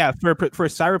 And so for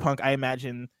Cyberpunk, I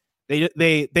imagine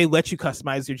they let you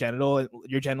customize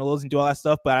your genitals and do all that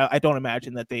stuff, but I don't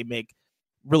imagine that they make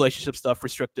relationship stuff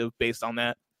restrictive based on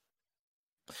that.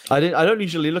 I don't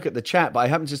usually look at the chat,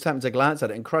 but I just happened to glance at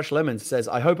it, and Crush Lemon says,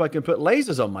 "I hope I can put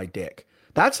lasers on my dick."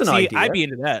 That's an idea. I'd be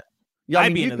into that. Yeah,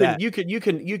 you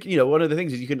can one of the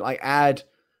things is you can like add,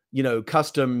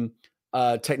 custom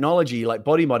technology like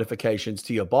body modifications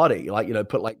to your body, like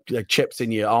put like chips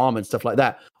in your arm and stuff like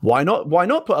that. Why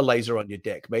not put a laser on your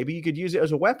dick? Maybe you could use it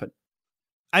as a weapon.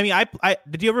 I mean, I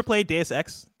did you ever play Deus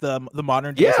Ex, the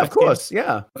modern Deus Ex of course game?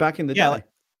 Yeah, back in the day.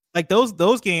 Like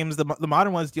those games, the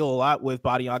modern ones deal a lot with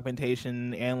body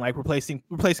augmentation and like replacing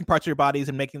parts of your bodies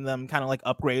and making them kind of like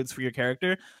upgrades for your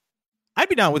character. I'd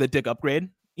be down with a dick upgrade,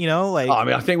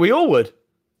 I think we all would.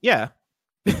 Yeah.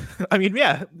 I mean,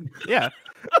 yeah.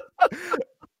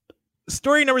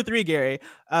 Story number 3, Gary.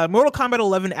 Mortal Kombat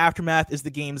 11 Aftermath is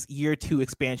the game's Year 2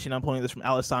 expansion. I'm pulling this from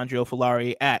Alessandro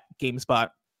Filari at GameSpot,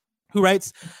 who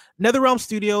writes, NetherRealm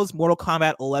Studios' Mortal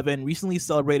Kombat 11 recently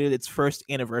celebrated its first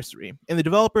anniversary, and the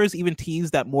developers even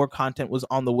teased that more content was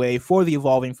on the way for the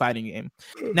evolving fighting game.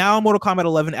 Now, Mortal Kombat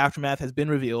 11 Aftermath has been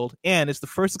revealed, and it's the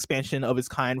first expansion of its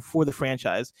kind for the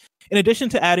franchise. In addition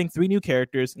to adding 3 new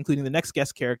characters, including the next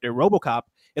guest character, RoboCop,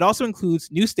 it also includes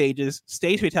new stages,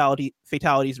 stage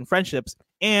fatalities and friendships,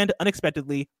 and,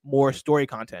 unexpectedly, more story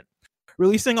content.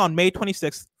 Releasing on May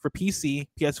 26th for PC,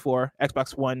 PS4,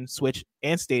 Xbox One, Switch,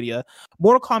 and Stadia,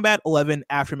 Mortal Kombat 11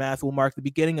 Aftermath will mark the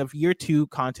beginning of Year 2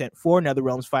 content for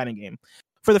NetherRealm's fighting game.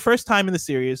 For the first time in the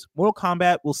series, Mortal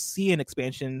Kombat will see an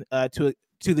expansion to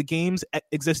the game's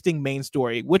existing main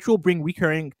story, which will bring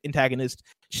recurring antagonist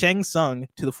Shang Tsung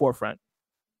to the forefront,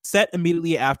 set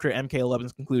immediately after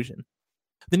MK11's conclusion.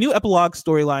 The new epilogue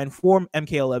storyline for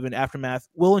MK11 Aftermath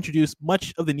will introduce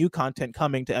much of the new content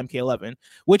coming to MK11,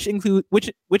 which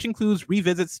includes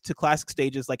revisits to classic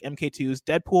stages like MK2's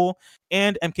Deadpool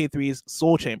and MK3's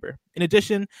Soul Chamber. In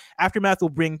addition, Aftermath will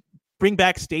bring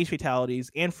back stage fatalities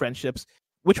and friendships,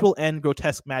 which will end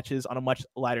grotesque matches on a much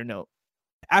lighter note.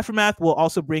 Aftermath will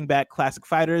also bring back classic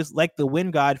fighters like the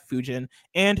Wind God Fujin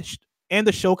and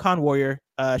the Shokan warrior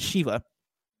Shiva,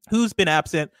 who've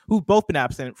both been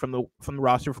absent from the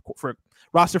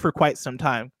roster for quite some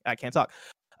time. I can't talk.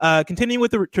 Continuing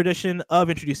with the tradition of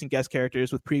introducing guest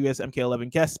characters with previous MK11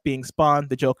 guests being Spawn,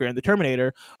 the Joker, and the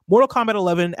Terminator, Mortal Kombat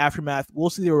 11 Aftermath will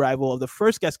see the arrival of the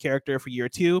first guest character for Year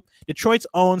 2, Detroit's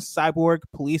own cyborg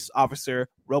police officer,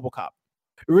 RoboCop.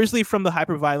 Originally from the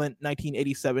hyper-violent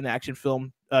 1987 action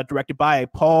film directed by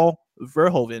Paul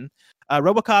Verhoeven,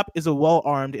 RoboCop is a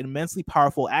well-armed and immensely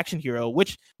powerful action hero,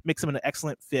 which makes him an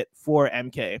excellent fit for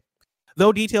MK.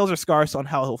 Though details are scarce on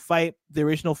how he'll fight, the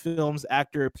original film's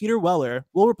actor Peter Weller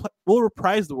will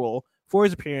reprise the role for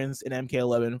his appearance in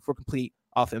MK11 for complete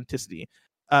authenticity.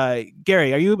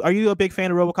 Gary, are you a big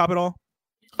fan of RoboCop at all?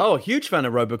 Oh, a huge fan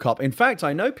of RoboCop. In fact,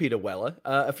 I know Peter Weller.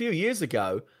 A few years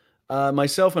ago,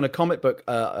 myself and a comic book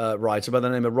writer by the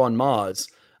name of Ron Mars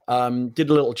did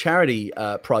a little charity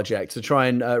project to try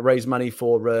and raise money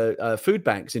for food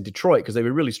banks in Detroit, because they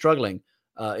were really struggling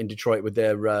in Detroit with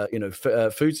their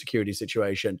food security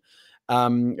situation.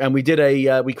 And we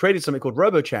created something called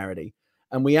Robo Charity,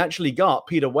 and we actually got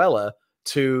Peter Weller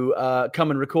to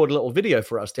come and record a little video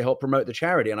for us to help promote the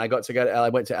charity. And I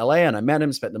went to LA and I met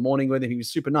him, spent the morning with him. He was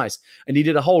super nice. And he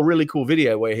did a whole really cool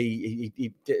video where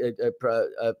he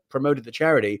promoted the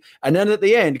charity. And then at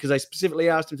the end, because I specifically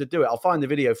asked him to do it, I'll find the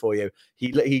video for you.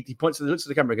 He looks at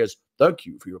the camera and goes, "Thank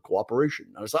you for your cooperation."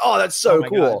 And I was like, "Oh, that's so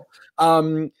cool."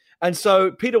 And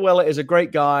so Peter Weller is a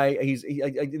great guy.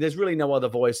 There's really no other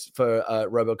voice for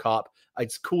RoboCop.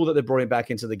 It's cool that they brought him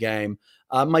back into the game.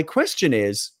 My question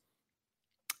is,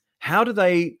 how do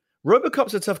they?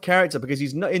 RoboCop's a tough character because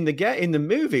he's not in the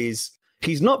movies.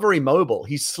 He's not very mobile.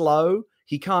 He's slow.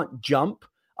 He can't jump.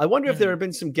 I wonder if there have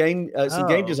been some game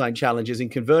design challenges in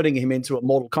converting him into a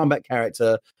Mortal Kombat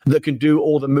character that can do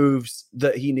all the moves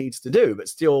that he needs to do, but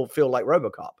still feel like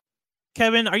RoboCop.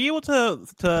 Kevin, are you able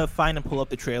to find and pull up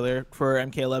the trailer for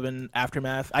MK11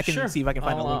 Aftermath? I can see if I can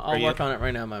find a link for you. I'll work on it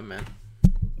right now, my man.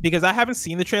 Because I haven't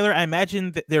seen the trailer. I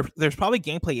imagine that there's probably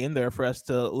gameplay in there for us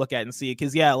to look at and see.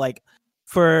 Because like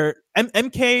for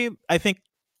MK, I think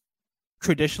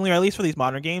traditionally, or at least for these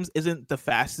modern games, isn't the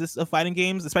fastest of fighting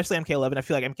games, especially MK11. I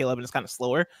feel like MK11 is kind of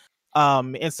slower.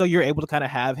 And so you're able to kind of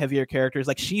have heavier characters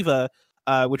like Shiva,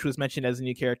 which was mentioned as a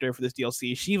new character for this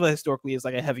DLC. Shiva historically is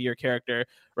like a heavier character,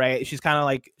 right? She's kind of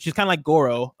like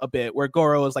Goro a bit, where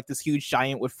Goro is like this huge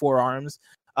giant with 4 arms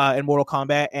in Mortal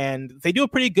Kombat, and they do a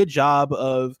pretty good job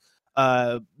of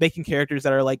making characters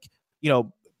that are like,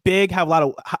 big, have a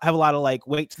lot of like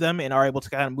weight to them, and are able to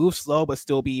kind of move slow but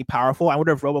still be powerful. I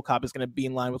wonder if RoboCop is going to be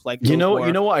in line with like you know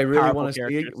what I really want to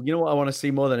see. You know what I want to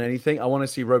see more than anything? I want to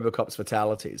see RoboCop's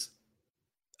fatalities.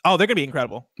 Oh, they're going to be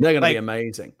incredible. They're going to be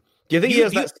amazing. Do you think he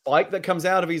has that spike that comes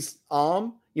out of his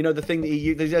arm? The thing that he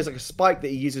uses, there's like a spike that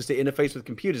he uses to interface with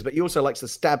computers, but he also likes to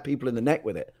stab people in the neck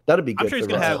with it. That'd be good. I'm sure he's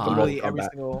going to have literally every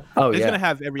single. He's going to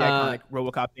have every iconic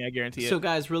RoboCop thing. I guarantee it. So,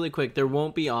 guys, really quick, there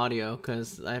won't be audio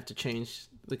because I have to change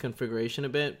the configuration a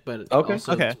bit, but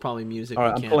also it's probably music. All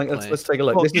right, I'm pulling. Let's take a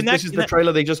look. This is the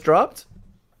trailer they just dropped.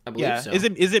 I believe so. Is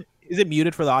it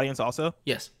muted for the audience also?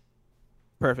 Yes.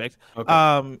 Perfect.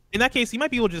 Okay. In that case, you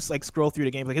might be able to just like scroll through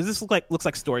the gameplay because this looks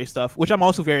like story stuff, which I'm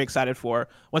also very excited for.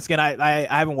 Once again, I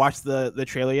haven't watched the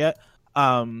trailer yet.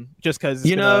 Just because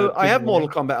I have Mortal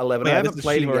Kombat 11. I haven't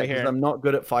played it yet because I'm not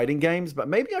good at fighting games, but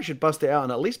maybe I should bust it out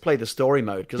and at least play the story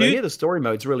mode because I hear the story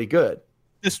mode's really good.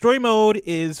 The story mode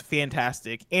is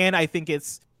fantastic, and I think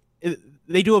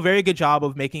they do a very good job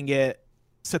of making it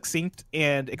succinct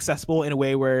and accessible in a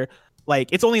way where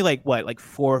like it's only like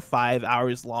 4 or 5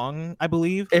 hours long, I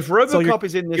believe. If RoboCop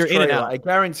is in this trailer, I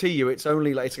guarantee you it's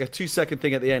only like it's like a 2-second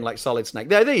thing at the end, like Solid Snake.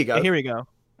 There you go. Here we go.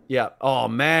 Yeah. Oh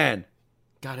man.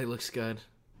 God, it looks good.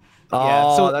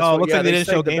 Yeah. So that's looks like they didn't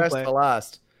show gameplay. Best for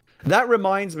last. That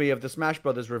reminds me of the Smash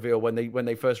Brothers reveal when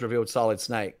they first revealed Solid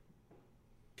Snake.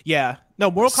 Yeah.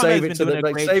 No, Mortal Kombat has been doing a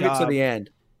great job. Save it to the end.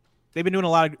 They've been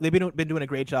doing been doing a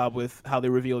great job with how they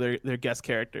reveal their guest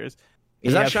characters.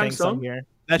 Is that Shang Tsung here?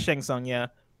 That's Shang Tsung, yeah.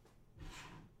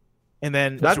 And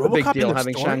then that's a big deal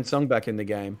having Shang Tsung back in the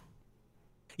game.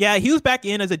 Yeah, he was back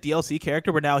in as a DLC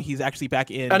character, but now he's actually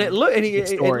back in. And it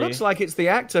looks like it's the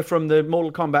actor from the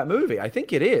Mortal Kombat movie. I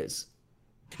think it is.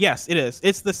 Yes, it is.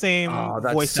 It's the same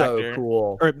voice actor.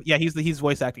 Cool. Or yeah, he's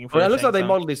voice acting for. Well, it looks like they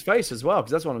modeled his face as well,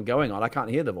 because that's what I'm going on. I can't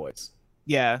hear the voice.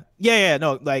 Yeah.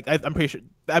 No, like I'm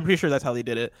pretty sure that's how they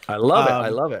did it. I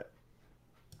love it.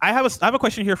 I have a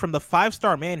question here from the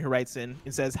 5-star man who writes in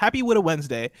and says, "Happy Widow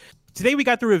Wednesday. Today we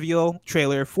got the reveal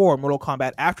trailer for Mortal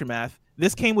Kombat Aftermath.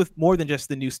 This came with more than just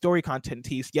the new story content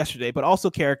teased yesterday, but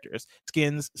also characters,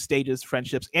 skins, stages,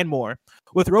 friendships, and more.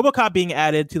 With RoboCop being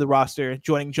added to the roster,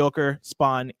 joining Joker,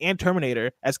 Spawn, and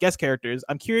Terminator as guest characters,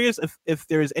 I'm curious if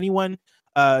there is anyone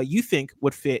you think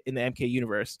would fit in the MK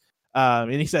universe."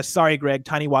 And he says, "Sorry, Greg,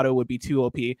 Tiny Watto would be too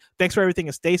OP. Thanks for everything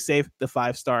and stay safe, the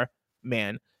 5-star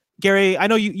man." Gary, I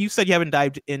know you said you haven't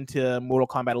dived into Mortal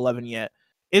Kombat 11 yet.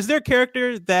 Is there a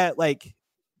character that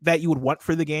you would want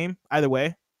for the game either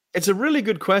way? It's a really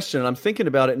good question. I'm thinking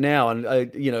about it now, and I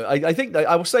think that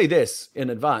I will say this in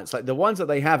advance: like the ones that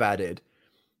they have added,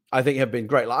 I think have been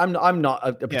great. Like I'm not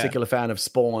a particular fan of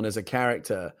Spawn as a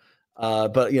character,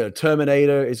 but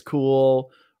Terminator is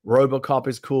cool, RoboCop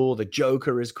is cool, the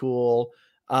Joker is cool.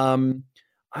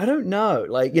 I don't know,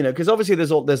 because obviously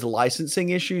there's licensing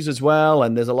issues as well,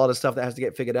 and there's a lot of stuff that has to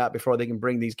get figured out before they can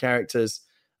bring these characters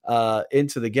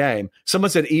into the game. Someone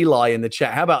said Eli in the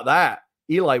chat. How about that?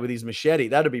 Eli with his machete.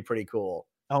 That'd be pretty cool.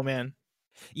 Oh man,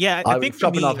 yeah. I think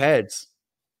chopping off heads.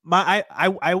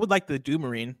 I would like the Doom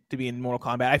Marine to be in Mortal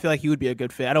Kombat. I feel like he would be a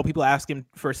good fit. I know people ask him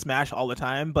for Smash all the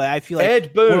time, but I feel like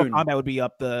Ed Boon. Mortal Kombat would be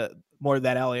up more of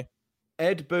that alley.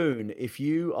 Ed Boon, if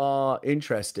you are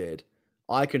interested,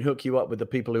 I can hook you up with the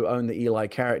people who own the Eli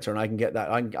character, and I can get that.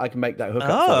 I can make that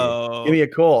hookup for you. Give me a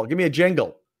call. Give me a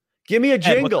jingle. Give me a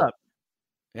jingle. Ed, what's up?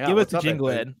 Yeah, give us the jingle,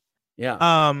 Ed.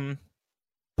 Yeah.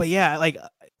 But yeah,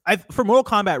 for Mortal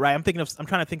Kombat, right? I'm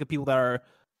trying to think of people that are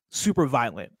super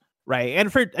violent, right?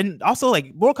 And also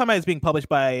Mortal Kombat is being published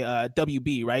by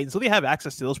WB, right? And so they have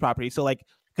access to those properties. So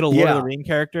Could a Lord of the Ring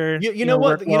character? You know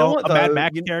what? You know what? Though, a Mad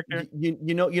Max character. You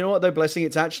know what? Though, Blessing,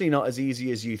 it's actually not as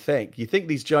easy as you think. You think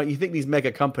these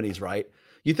mega companies, right?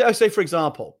 Say, for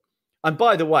example, and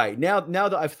by the way, now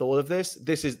that I've thought of this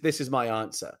is my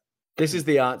answer. This is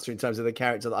the answer in terms of the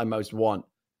character that I most want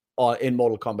in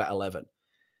Mortal Kombat 11.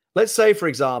 Let's say, for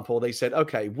example, they said,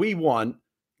 okay, we want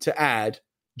to add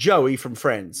Joey from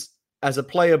Friends as a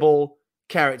playable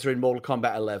character in Mortal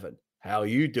Kombat 11. How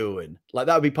you doing? Like,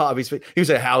 that would be part of his. He would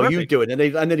say, "How are you doing?" And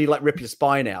then he'd like rip your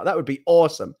spine out. That would be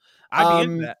awesome. I'd be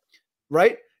into that.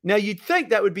 Right now, you'd think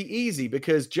that would be easy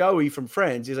because Joey from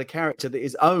Friends is a character that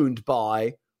is owned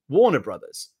by Warner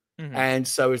Brothers, and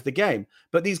so is the game.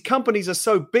 But these companies are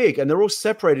so big, and they're all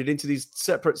separated into these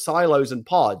separate silos and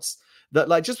pods. That,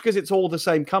 like, just because it's all the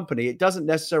same company, it doesn't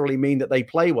necessarily mean that they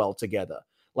play well together.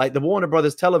 Like, the Warner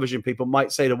Brothers television people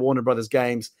might say to Warner Brothers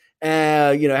Games,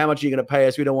 how much are you going to pay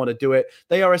us? We don't want to do it.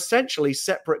 They are essentially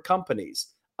separate companies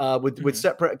with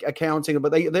separate accounting,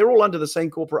 but they're all under the same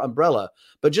corporate umbrella.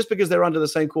 But just because they're under the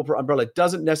same corporate umbrella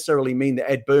doesn't necessarily mean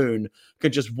that Ed Boon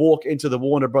could just walk into the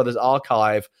Warner Brothers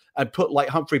archive and put, like,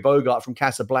 Humphrey Bogart from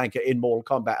Casablanca in Mortal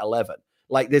Kombat 11.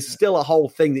 Like, there's still a whole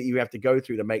thing that you have to go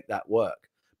through to make that work.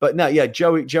 But no, yeah,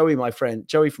 Joey, my friend,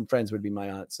 Joey from Friends would be my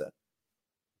answer.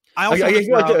 I also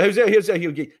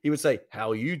he would say,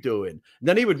 "How are you doing?" And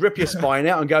then he would rip your spine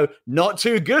out and go, "Not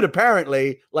too good,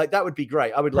 apparently." Like, that would be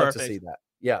great. I would love to see that.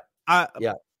 Yeah, I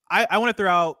want to throw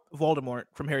out Voldemort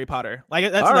from Harry Potter. Like,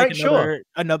 that's all like right,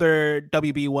 another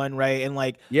WB one, right? And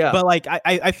like, yeah, but like,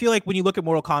 I feel like when you look at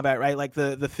Mortal Kombat, right, like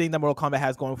the thing that Mortal Kombat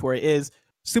has going for it is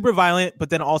super violent, but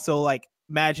then also like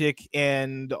magic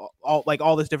and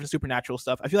all this different supernatural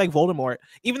stuff. I feel like Voldemort,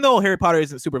 even though Harry Potter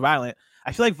isn't super violent,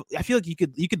 I feel like you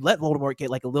could let Voldemort get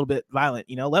like a little bit violent,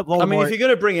 let Voldemort. I mean, if you're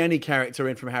going to bring any character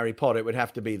in from Harry Potter, it would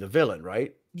have to be the villain,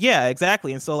 right? Yeah,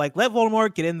 exactly. And so, like, let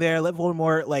Voldemort get in there, let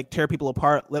Voldemort like tear people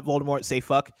apart, let Voldemort say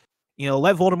fuck,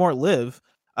 let Voldemort live.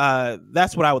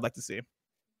 That's what I would like to see.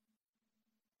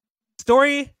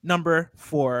 Story number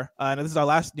 4, and this is our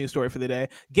last news story for the day.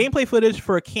 Gameplay footage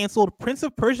for a canceled Prince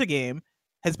of Persia game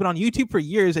has been on YouTube for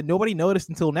years and nobody noticed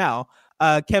until now.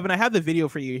 Kevin, I have the video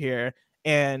for you here,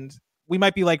 and we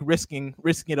might be like risking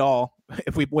it all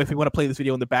if we want to play this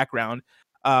video in the background.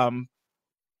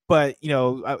 But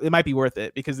it might be worth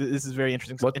it because this is very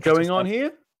interesting. What's going on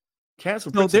here?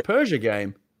 Canceled Prince of Persia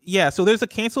game. Yeah, so there's a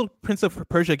canceled Prince of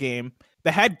Persia game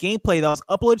that had gameplay that was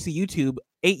uploaded to YouTube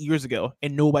 8 years ago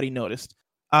and nobody noticed.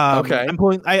 Okay. I'm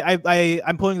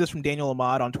pulling this from Daniel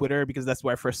Ahmad on Twitter because that's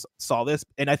where I first saw this,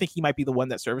 and I think he might be the one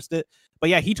that serviced it. But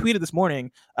yeah, he tweeted this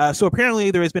morning. So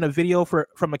apparently there has been a video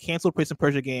from a canceled Prince of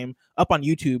Persia game up on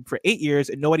YouTube for 8 years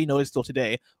and nobody noticed till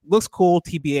today. Looks cool,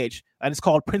 TBH, and it's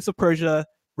called Prince of Persia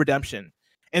Redemption.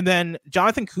 And then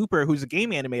Jonathan Cooper, who's a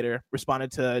game animator,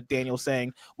 responded to Daniel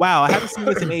saying, "Wow, I haven't seen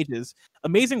this in ages.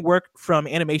 Amazing work from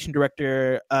animation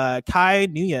director Kai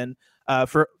Nguyen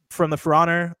from the For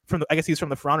Honor, I guess he's from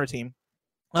the For Honor team.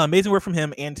 Amazing work from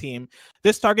him and team.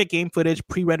 This target game footage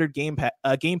pre-rendered game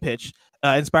pitch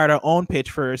inspired our own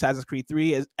pitch for Assassin's Creed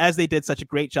 3 as they did such a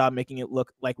great job making it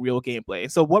look like real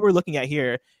gameplay." So what we're looking at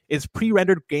here is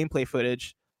pre-rendered gameplay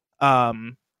footage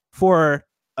for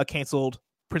a canceled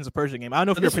Prince of Persia game. I don't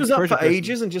know if this was up for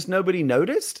ages and just nobody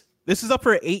noticed. This is up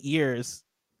for 8 years,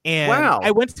 and wow.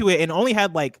 I went to it and only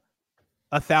had like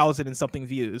 1,000 and something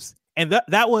views. And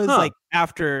that was like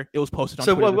after it was posted on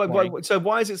Twitter. So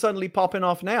why is it suddenly popping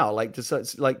off now? Like,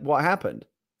 what happened?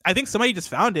 I think somebody just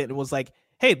found it and was like,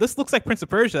 "Hey, this looks like Prince of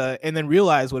Persia," and then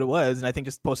realized what it was, and I think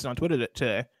just posted on Twitter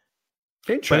today.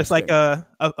 Interesting. But it's like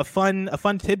a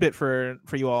fun tidbit for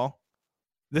you all.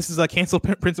 This is a canceled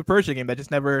Prince of Persia game that just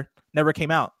never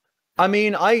came out. I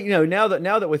mean, now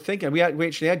that we're thinking, we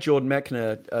actually had Jordan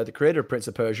Mechner, the creator of Prince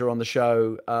of Persia, on the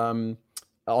show on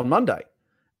Monday.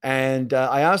 And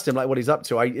I asked him like what he's up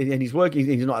to. And he's working.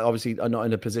 He's not obviously not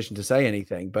in a position to say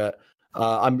anything, but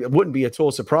I wouldn't be at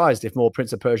all surprised if more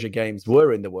Prince of Persia games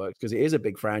were in the works because it is a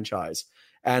big franchise.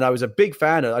 And I was a big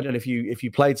fan of. I don't know if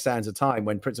you played Sands of Time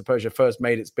when Prince of Persia first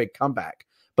made its big comeback,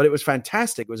 but it was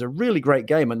fantastic. It was a really great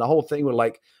game, and the whole thing with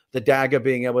like the dagger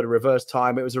being able to reverse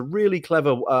time. It was a really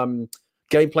clever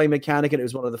gameplay mechanic, and it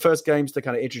was one of the first games to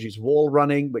kind of introduce wall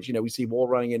running, which we see wall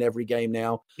running in every game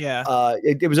now. Yeah,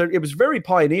 it was very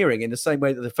pioneering in the same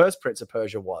way that the first Prince of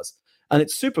Persia was, and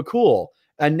it's super cool.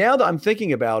 And now that I'm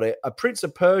thinking about it, a Prince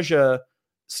of Persia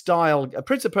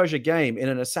game in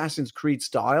an Assassin's Creed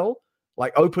style,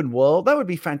 like open world, that would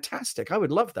be fantastic. I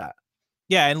would love that.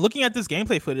 Yeah, and looking at this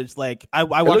gameplay footage, like I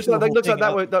watched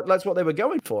that's what they were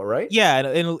going for, right? Yeah,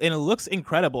 and it looks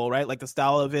incredible, right? Like the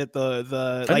style of it, the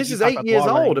and like this is 8 years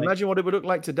old. Imagine what it would look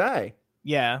like today.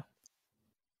 Yeah,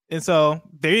 And so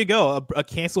there you go, a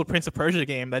canceled Prince of Persia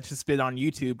game that's just been on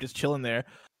YouTube, just chilling there.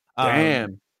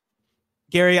 Damn.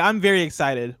 Gary, I'm very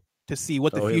excited to see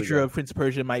what the future of Prince of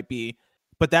Persia might be,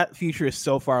 but that future is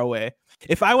so far away.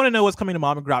 If I want to know what's coming to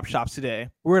mom and grop shops today,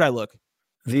 where would I look?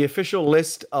 The official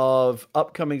list of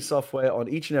upcoming software on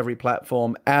each and every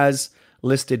platform as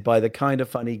listed by the Kinda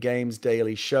Funny Games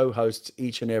Daily show hosts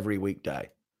each and every weekday.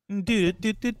 You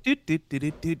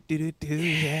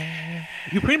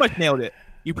pretty much nailed it.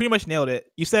 You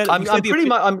said I'm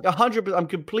 100%. I'm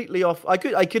completely off. I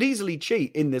could easily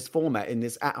cheat in this format, in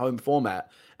this at-home format,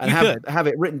 and have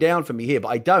it written down for me here, but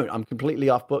I don't. I'm completely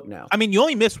off book now. I mean, you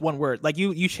only missed one word. Like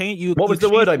you changed. What was the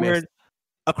word I missed?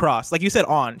 Across, like you said,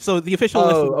 on. So the official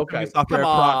list. Okay. Come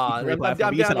on.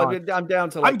 I'm down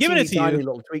to like giving it to tiny you.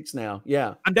 Little tweaks now.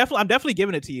 Yeah. I'm definitely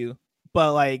giving it to you,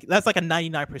 but like that's like a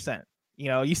 99%. You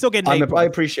know, you still get. I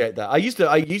appreciate that. I used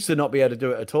to not be able to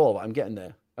do it at all. But I'm getting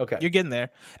there. Okay. You're getting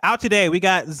there. Out today, we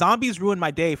got Zombies Ruined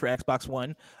My Day for Xbox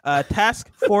One,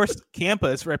 Task Force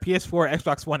Campus for PS4,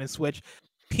 Xbox One, and Switch,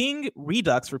 Ping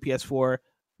Redux for PS4,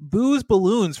 Booze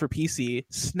Balloons for PC,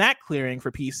 Snack Clearing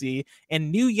for PC,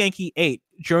 and New Yankee 8,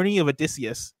 Journey of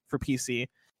Odysseus for PC.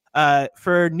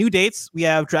 For new dates, we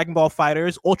have Dragon Ball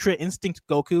FighterZ Ultra Instinct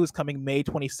Goku is coming May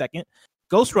 22nd.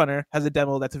 Ghost Runner has a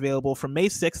demo that's available from May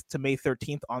 6th to May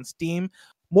 13th on Steam.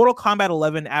 Mortal Kombat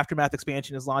 11 Aftermath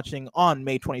expansion is launching on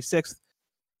May 26th.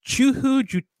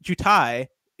 Chuhu Jutai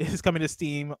is coming to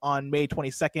Steam on May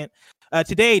 22nd.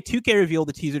 Today, 2K revealed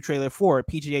the teaser trailer for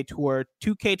PGA Tour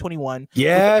 2K21.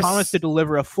 Yes. With the promise to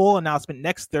deliver a full announcement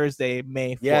next Thursday,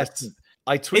 May 14th. Yes.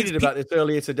 I tweeted about this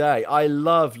earlier today. I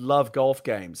love golf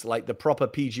games, like the proper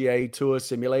PGA Tour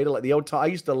simulator, like the old. I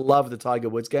used to love the Tiger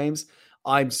Woods games.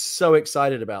 I'm so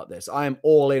excited about this. I am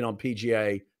all in on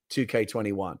PGA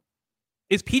 2K21.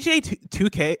 Is PGA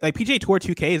 2K, like PGA Tour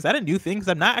 2K, is that a new thing? Because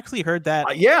I've not actually heard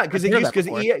that. Yeah, because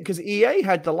EA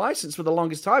had the license for the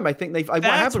longest time. I think what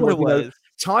happened was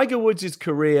Tiger Woods'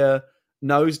 career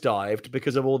nosedived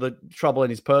because of all the trouble in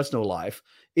his personal life.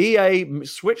 EA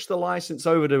switched the license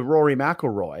over to Rory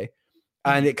McIlroy,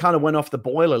 and it kind of went off the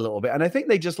boil a little bit. And I think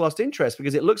they just lost interest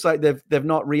because it looks like they've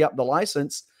not re-upped the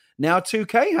license. Now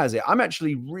 2K has it. I'm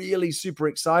actually really super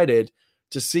excited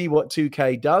to see what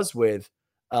 2K does with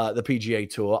the PGA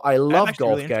Tour. I love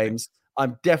golf really games.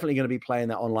 I'm definitely going to be playing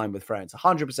that online with friends.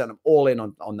 100%. I'm all in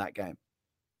on that game.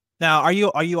 Now, are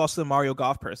you also a Mario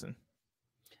Golf person?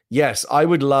 Yes, I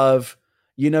would love.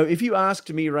 If you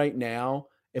asked me right now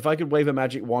if I could wave a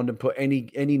magic wand and put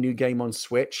any new game on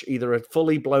Switch, either a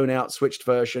fully blown out switched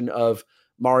version of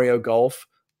Mario Golf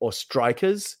or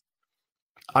Strikers,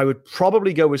 I would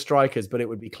probably go with Strikers, but it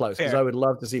would be close because I would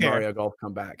love to see Mario Golf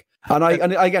come back. And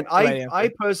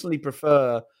I personally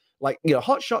prefer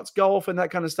Hot Shots Golf and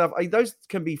that kind of stuff. Those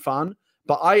can be fun,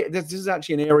 but this is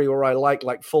actually an area where I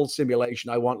like full simulation.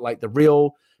 I want like the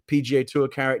real PGA Tour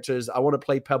characters. I want to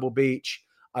play Pebble Beach.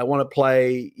 I want to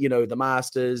play, the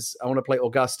Masters. I want to play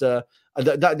Augusta.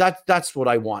 That's what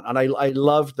I want. And I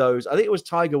love those. I think it was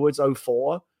Tiger Woods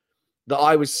 04 that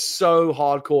I was so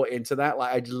hardcore into that.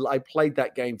 Like I played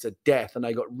that game to death and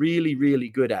I got really, really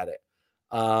good at it.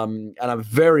 And I'm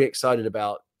very excited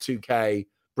about 2K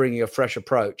bringing a fresh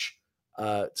approach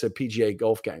to PGA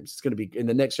golf games. It's going to be in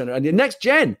the next gen. And the next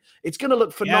gen, it's going to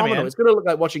look phenomenal. Yeah, it's going to look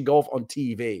like watching golf on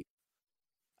TV.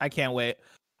 I can't wait.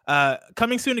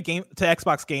 Coming soon to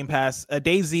Xbox Game Pass,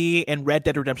 DayZ and Red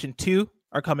Dead Redemption 2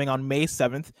 are coming on May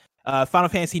 7th. Final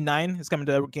Fantasy 9 is coming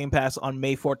to Game Pass on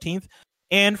May 14th.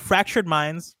 And Fractured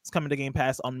Minds is coming to Game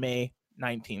Pass on May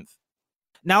 19th.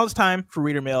 Now it's time for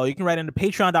Reader Mail. You can write into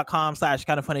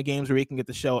patreon.com/kindoffunnygames where you can get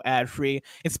the show ad-free.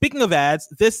 And speaking of ads,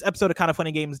 this episode of Kinda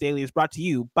Funny Games Daily is brought to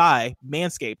you by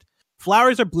Manscaped.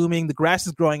 Flowers are blooming, the grass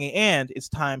is growing, and it's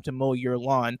time to mow your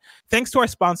lawn. Thanks to our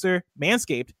sponsor,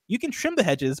 Manscaped, you can trim the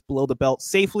hedges below the belt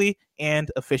safely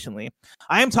and efficiently.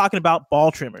 I am talking about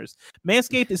ball trimmers.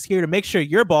 Manscaped is here to make sure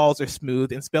your balls are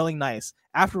smooth and smelling nice.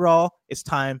 After all, it's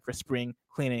time for spring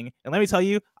cleaning. And let me tell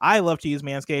you, I love to use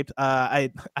Manscaped. I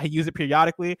use it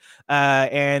periodically,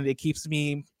 and it keeps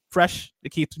me fresh. It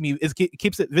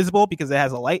keeps it visible because it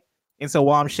has a light. And so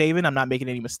while I'm shaving, I'm not making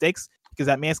any mistakes because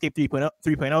that Manscaped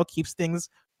 3.0 keeps things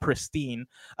pristine.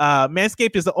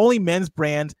 Manscaped is the only men's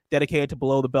brand dedicated to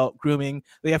below the belt grooming.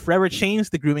 They have forever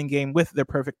changed the grooming game with their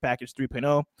Perfect Package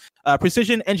 3.0.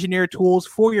 Precision engineered tools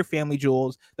for your family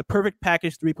jewels. The Perfect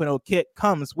Package 3.0 kit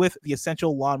comes with the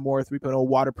essential Lawnmower 3.0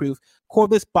 waterproof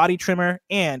cordless body trimmer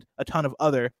and a ton of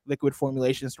other liquid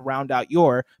formulations to round out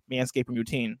your manscaping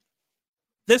routine.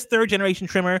 This third-generation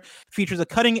trimmer features a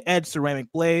cutting-edge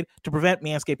ceramic blade to prevent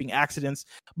manscaping accidents.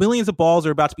 Millions of balls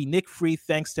are about to be nick-free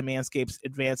thanks to Manscaped's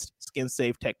advanced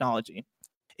skin-safe technology.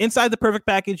 Inside the Perfect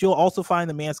Package, you'll also find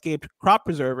the Manscaped Crop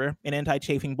Preserver, an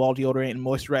anti-chafing ball deodorant and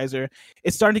moisturizer.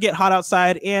 It's starting to get hot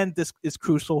outside, and this is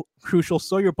crucial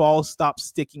so your balls stop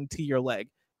sticking to your leg.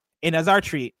 And as our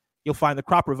treat, you'll find the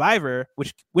Crop Reviver,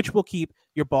 which will keep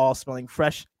your balls smelling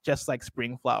fresh, just like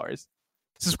spring flowers.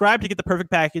 Subscribe to get the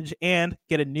Perfect Package and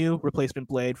get a new replacement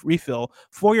blade refill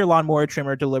for your lawnmower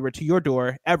trimmer delivered to your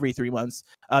door every 3 months,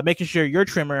 making sure your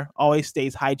trimmer always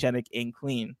stays hygienic and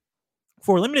clean.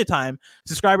 For a limited time,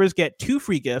 subscribers get 2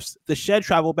 free gifts, the Shed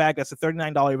Travel Bag, that's a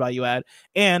 $39 value add,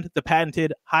 and the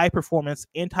patented high-performance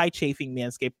anti-chafing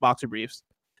Manscaped Boxer Briefs.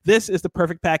 This is the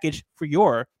perfect package for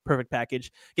your perfect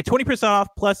package. Get 20% off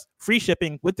plus free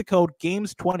shipping with the code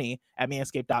GAMES20 at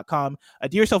manscaped.com.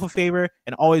 Do yourself a favor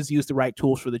and always use the right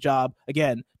tools for the job.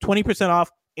 Again, 20%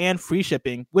 off and free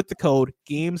shipping with the code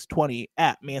GAMES20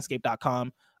 at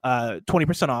manscaped.com.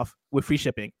 20% off with free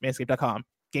shipping, manscaped.com.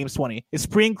 Games20. It's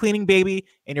spring cleaning, baby,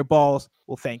 and your balls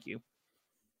will thank you.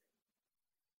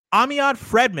 Amiad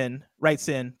Fredman writes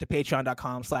in to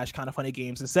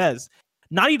patreon.com/kindafunnygames and says,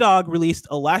 Naughty Dog released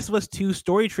a Last of Us 2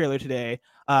 story trailer today.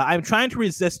 I'm trying to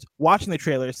resist watching the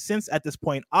trailer since at this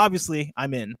point, obviously,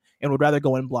 I'm in and would rather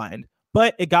go in blind.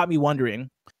 But it got me wondering,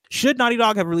 should Naughty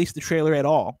Dog have released the trailer at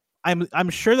all? I'm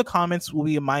sure the comments will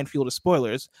be a minefield of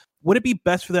spoilers. Would it be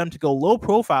best for them to go low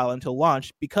profile until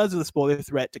launch because of the spoiler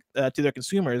threat to their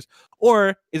consumers?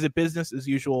 Or is it business as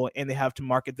usual and they have to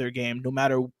market their game no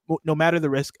matter the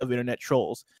risk of internet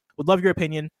trolls? Would love your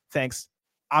opinion. Thanks,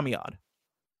 Amiad.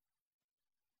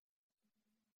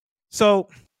 So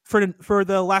for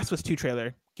the Last of Us 2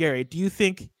 trailer, Gary, do you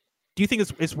think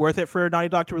it's worth it for Naughty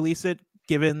Dog to release it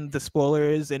given the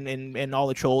spoilers and all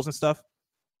the trolls and stuff?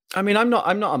 I mean, I'm not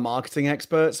a marketing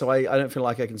expert, so I don't feel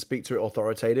like I can speak to it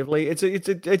authoritatively. It's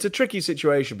a tricky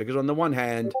situation because on the one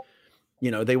hand,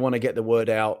 they want to get the word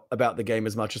out about the game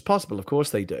as much as possible. Of course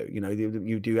they do.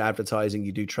 You do advertising,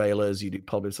 you do trailers, you do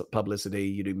publicity,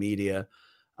 you do media.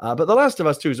 But The Last of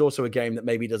Us 2 is also a game that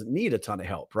maybe doesn't need a ton of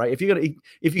help, right? If you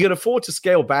can afford to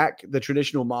scale back the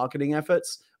traditional marketing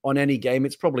efforts on any game,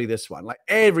 it's probably this one. Like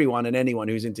everyone and anyone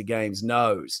who's into games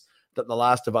knows that The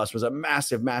Last of Us was a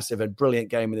massive, massive and brilliant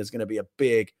game, and there's going to be a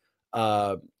big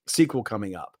sequel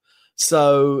coming up.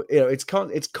 So it's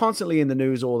constantly in the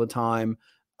news all the time.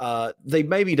 They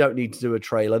maybe don't need to do a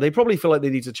trailer. They probably feel like they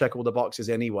need to check all the boxes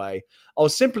anyway. I'll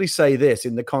simply say this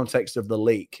in the context of the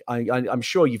leak. I'm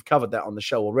sure you've covered that on the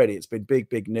show already. It's been big,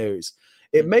 big news.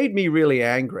 It made me really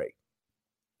angry.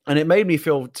 And it made me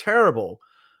feel terrible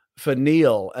for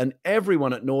Neil and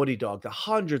everyone at Naughty Dog, the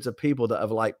hundreds of people that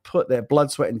have put their blood,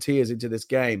 sweat, and tears into this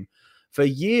game for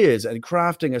years and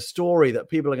crafting a story that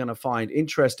people are going to find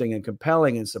interesting and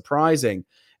compelling and surprising.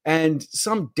 And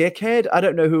some dickhead, I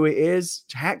don't know who it is,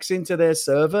 hacks into their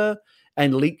server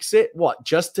and leaks it. What,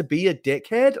 just to be a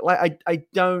dickhead? I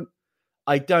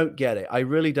don't get it. I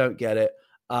really don't get it.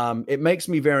 It makes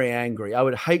me very angry. I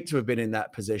would hate to have been in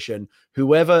that position.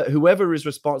 Whoever is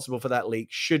responsible for that leak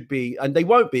should be, and they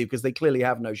won't be because they clearly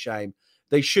have no shame.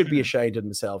 They should be ashamed of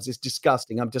themselves. It's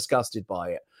disgusting. I'm disgusted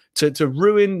by it. To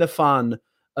ruin the fun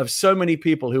of so many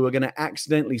people who are going to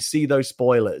accidentally see those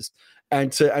spoilers.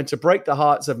 And to break the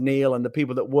hearts of Neil and the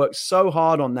people that worked so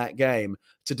hard on that game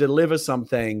to deliver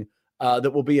something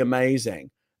that will be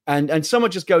amazing. And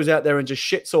someone just goes out there and just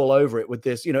shits all over it with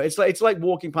this. It's like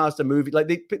walking past a movie.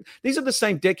 These are the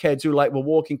same dickheads who were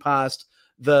walking past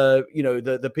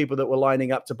the people that were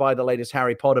lining up to buy the latest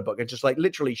Harry Potter book and just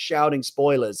literally shouting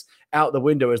spoilers out the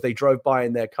window as they drove by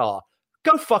in their car.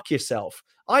 Go fuck yourself.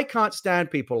 I can't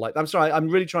stand people I'm sorry. I'm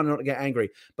really trying not to get angry,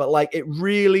 but it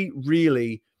really,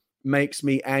 really makes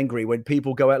me angry when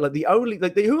people go out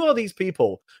who are these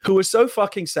people who are so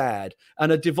fucking sad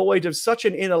and are devoid of such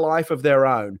an inner life of their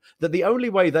own that the only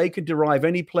way they can derive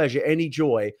any pleasure, any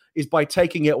joy is by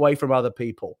taking it away from other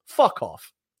people. Fuck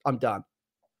off. I'm done.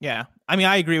 Yeah. I mean,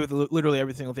 I agree with literally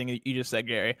every single thing you just said,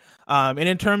 Gary. And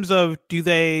in terms of, do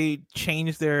they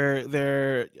change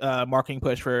their marketing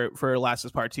push for Last of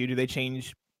Us Part 2? Do they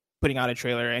change putting out a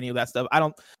trailer, any of that stuff?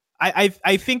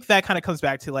 I think that kind of comes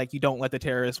back to you don't let the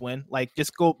terrorists win.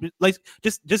 Just go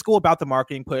about the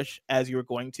marketing push as you were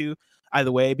going to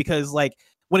either way, because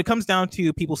when it comes down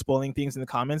to people spoiling things in the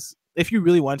comments, if you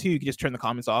really want to, you can just turn the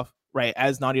comments off, right?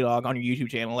 As Naughty Dog on your YouTube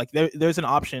channel, there's an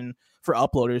option for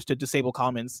uploaders to disable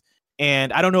comments.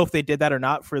 And I don't know if they did that or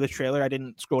not for the trailer. I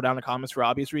didn't scroll down the comments for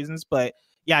obvious reasons, but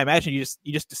yeah, I imagine you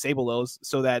just disable those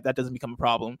so that doesn't become a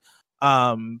problem.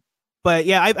 But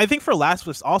yeah, I think for Last of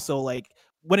Us also,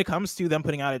 when it comes to them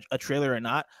putting out a trailer or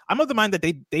not, I'm of the mind that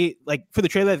they for the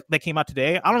trailer that came out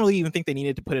today, I don't really even think they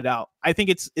needed to put it out. I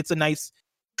think it's a nice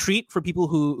treat for people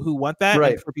who want that,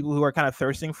 right, and for people who are kind of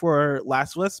thirsting for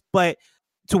Last of Us. But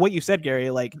to what you said, Gary,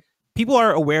 like people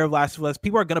are aware of Last of Us.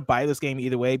 People are going to buy this game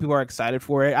either way. People are excited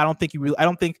for it. I don't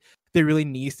think there really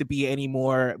needs to be any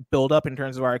more build up in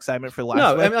terms of our excitement for Last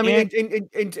of Us. No, I mean,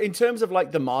 in terms of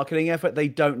like the marketing effort, they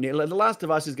don't need. Like, The Last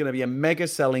of Us is going to be a mega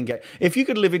selling game. If you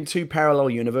could live in two parallel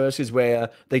universes where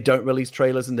they don't release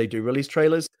trailers and they do release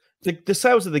trailers, the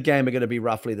sales of the game are going to be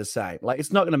roughly the same. Like,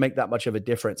 it's not going to make that much of a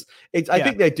difference. I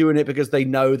think they're doing it because they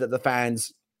know that the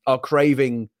fans are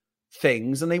craving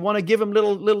things and they want to give them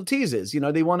little teasers.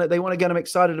 They want to get them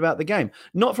excited about the game,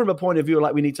 not from a point of view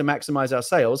like we need to maximize our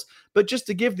sales, but just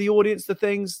to give the audience the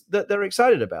things that they're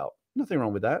excited about. Nothing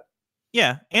wrong with that.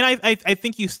 Yeah, and I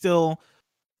think you still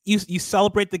you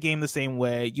celebrate the game the same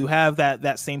way. You have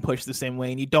that same push the same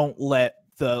way, and you don't let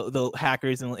the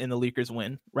hackers and the leakers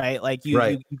win, right? Like you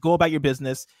go about your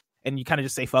business and you kind of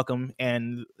just say fuck them,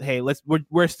 and hey,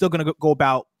 we're still gonna go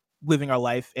about living our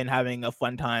life and having a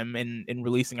fun time and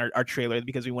releasing our trailer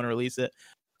because we want to release it.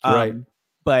 Right.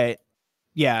 But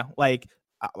yeah, like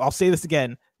I'll say this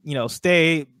again,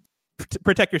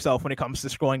 protect yourself when it comes to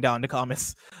scrolling down the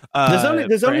comments.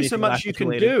 There's only so much you can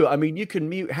do. I mean, you can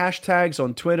mute hashtags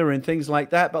on Twitter and things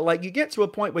like that, but like you get to a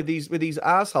point with these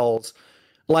assholes.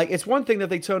 Like, it's one thing that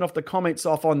they turn off the comments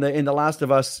off in the Last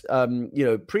of Us,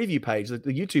 preview page, the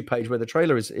YouTube page where the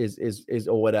trailer is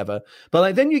or whatever. But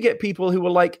like, then you get people who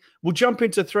will jump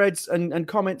into threads and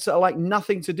comments that are like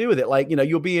nothing to do with it. Like,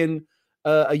 you'll be in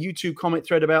a YouTube comment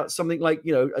thread about something like,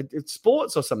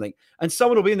 sports or something, and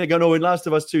someone will be in there going, "Oh, in Last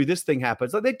of Us 2, this thing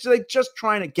happens." Like they're just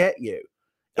trying to get you.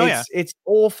 It's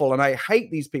awful, and I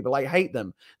hate these people. I hate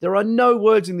them. There are no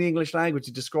words in the English language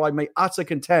to describe my utter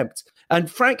contempt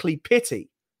and, frankly, pity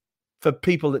for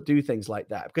people that do things like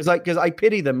that, because I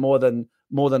pity them more than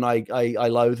I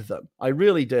loathe them. I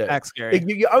really do. That's scary.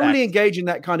 You only engage in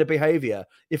that kind of behavior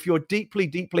if you're deeply,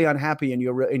 deeply unhappy in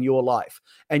your life,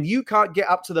 and you can't get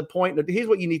up to the point that here's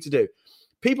what you need to do.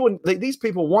 These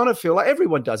people want to feel like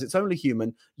everyone does. It's only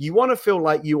human. You want to feel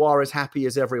like you are as happy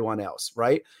as everyone else,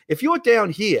 right? If you're down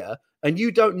here and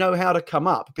you don't know how to come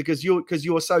up because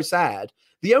you're so sad,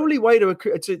 the only way to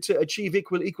achieve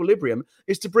equilibrium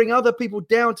is to bring other people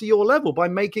down to your level by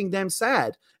making them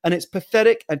sad. And it's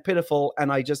pathetic and pitiful,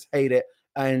 and I just hate it.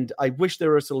 And I wish there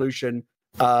were a solution.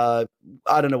 I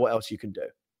don't know what else you can do.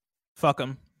 Fuck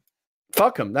them.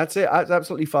 Fuck them. That's it.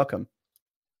 Absolutely fuck them.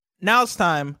 Now it's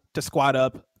time to squad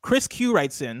up. Chris Q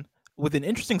writes in with an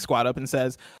interesting squad up and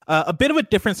says, a bit of a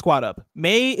different squad up.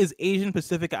 May is Asian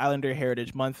Pacific Islander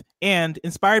Heritage Month, and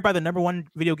inspired by the #1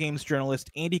 video games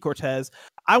journalist Andy Cortez,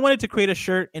 I wanted to create a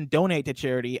shirt and donate to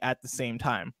charity at the same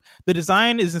time. The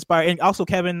design is inspired, and also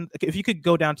Kevin, if you could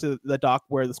go down to the doc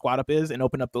where the squad up is and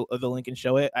open up the link and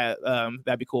show it,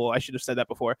 that'd be cool. I should have said that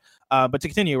before. But to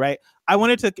continue, right? I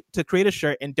wanted to create a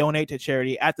shirt and donate to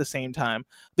charity at the same time.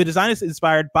 The design is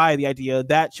inspired by the idea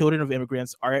that children of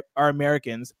immigrants are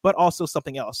Americans, but also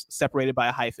something else, separated by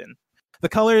a hyphen. The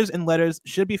colors and letters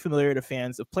should be familiar to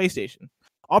fans of PlayStation.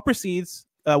 All proceeds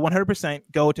 100%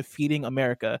 go to feeding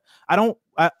America. I don't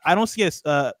see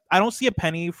a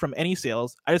penny from any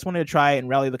sales. I just wanted to try and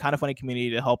rally the Kinda Funny community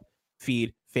to help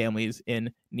feed families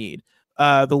in need.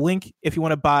 The link, if you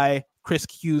want to buy Chris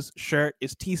Q's shirt,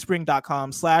 is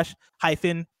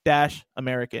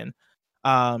teespring.com/hyphen-American.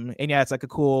 And yeah, it's like a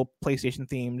cool PlayStation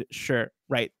themed shirt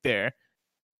right there.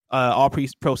 All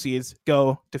proceeds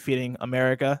go to feeding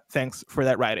America. Thanks for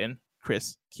that write-in,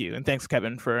 Chris Q. And thanks,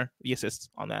 Kevin, for the assist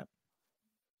on that.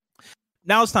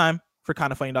 Now it's time for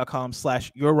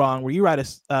kindafunny.com/you're wrong, where you write in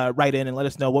and let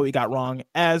us know what we got wrong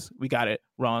as we got it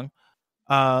wrong.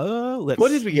 What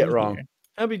did we get wrong?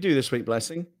 How did we do this week,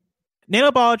 Blessing?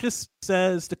 Nanobiologist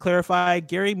says, to clarify,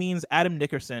 Gary means Adam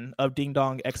Nickerson of Ding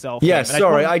Dong XL. Yeah,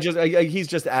 sorry, he's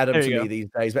just Adam to me these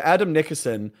days. But Adam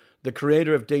Nickerson, the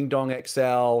creator of Ding Dong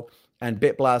XL and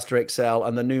Bitblaster XL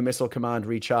and the new Missile Command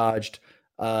Recharged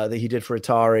that he did for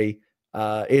Atari,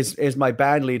 is my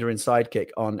band leader and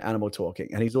sidekick on Animal Talking.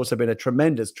 And he's also been a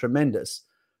tremendous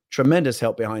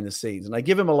help behind the scenes. And I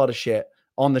give him a lot of shit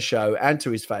on the show and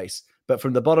to his face. But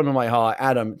from the bottom of my heart,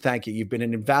 Adam, thank you. You've been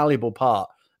an invaluable part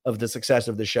of the success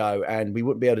of the show, and we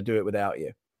wouldn't be able to do it without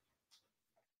you.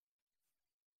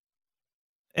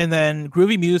 And then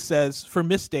Groovy Muse says, for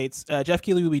misdates, Jeff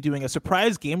Keighley will be doing a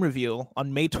surprise game reveal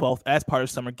on May 12th as part of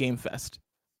Summer Game Fest.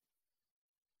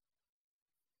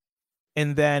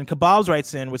 And then Kebabs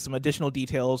writes in with some additional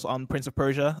details on Prince of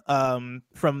Persia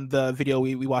from the video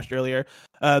we watched earlier.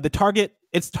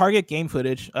 It's Target game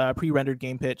footage, pre-rendered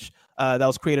game pitch that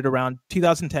was created around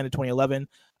 2010 to 2011.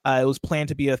 It was planned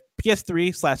to be a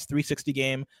PS3/360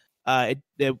 game.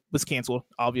 It was canceled,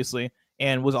 obviously,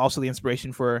 and was also the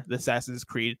inspiration for the Assassin's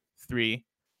Creed 3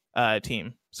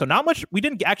 team. So not much. We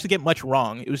didn't actually get much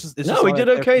wrong. It was just we did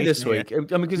okay this week. Here.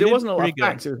 I mean, because it wasn't a lot of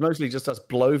facts. It was mostly just us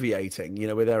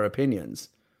bloviating, with our opinions.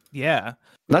 Yeah,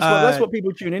 that's what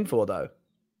people tune in for, though.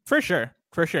 For sure,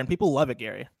 and people love it,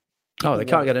 Gary. They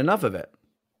can't get enough of it.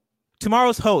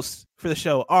 Tomorrow's hosts for the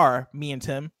show are me and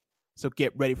Tim, so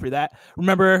get ready for that.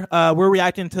 Remember, we're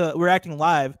reacting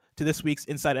live to this week's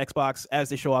Inside Xbox as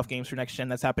they show off games for next gen.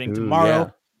 That's happening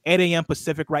tomorrow. 8 a.m.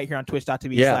 Pacific, right here on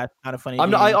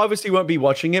twitch.tv/kindafunny. I obviously won't be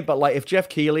watching it, but like if Jeff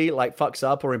Keighley fucks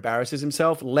up or embarrasses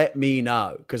himself, let me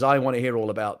know because I want to hear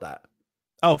all about that.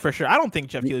 Oh, for sure. I don't think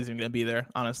Jeff Keighley's even going to be there.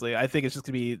 Honestly, I think it's just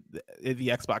going to be the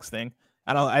Xbox thing.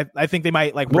 I think they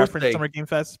might reference Summer Game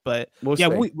Fest, but we'll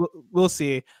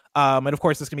see. And of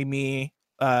course, it's going to be me,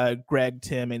 Greg,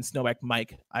 Tim, and Snowback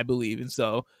Mike, I believe, and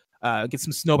so. Get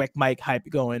some Snowback Mike hype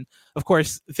going. Of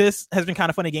course, this has been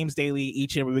Kind of Funny Games Daily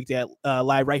each and every weekday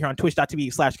live right here on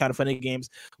twitch.tv/kindoffunnygames.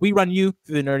 We run you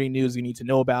through the nerdy news you need to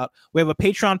know about. We have a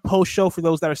Patreon post show for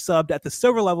those that are subbed at the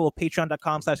silver level of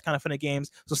patreon.com/kindoffunnygames.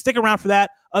 So stick around for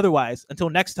that. Otherwise, until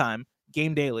next time,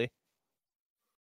 Game Daily.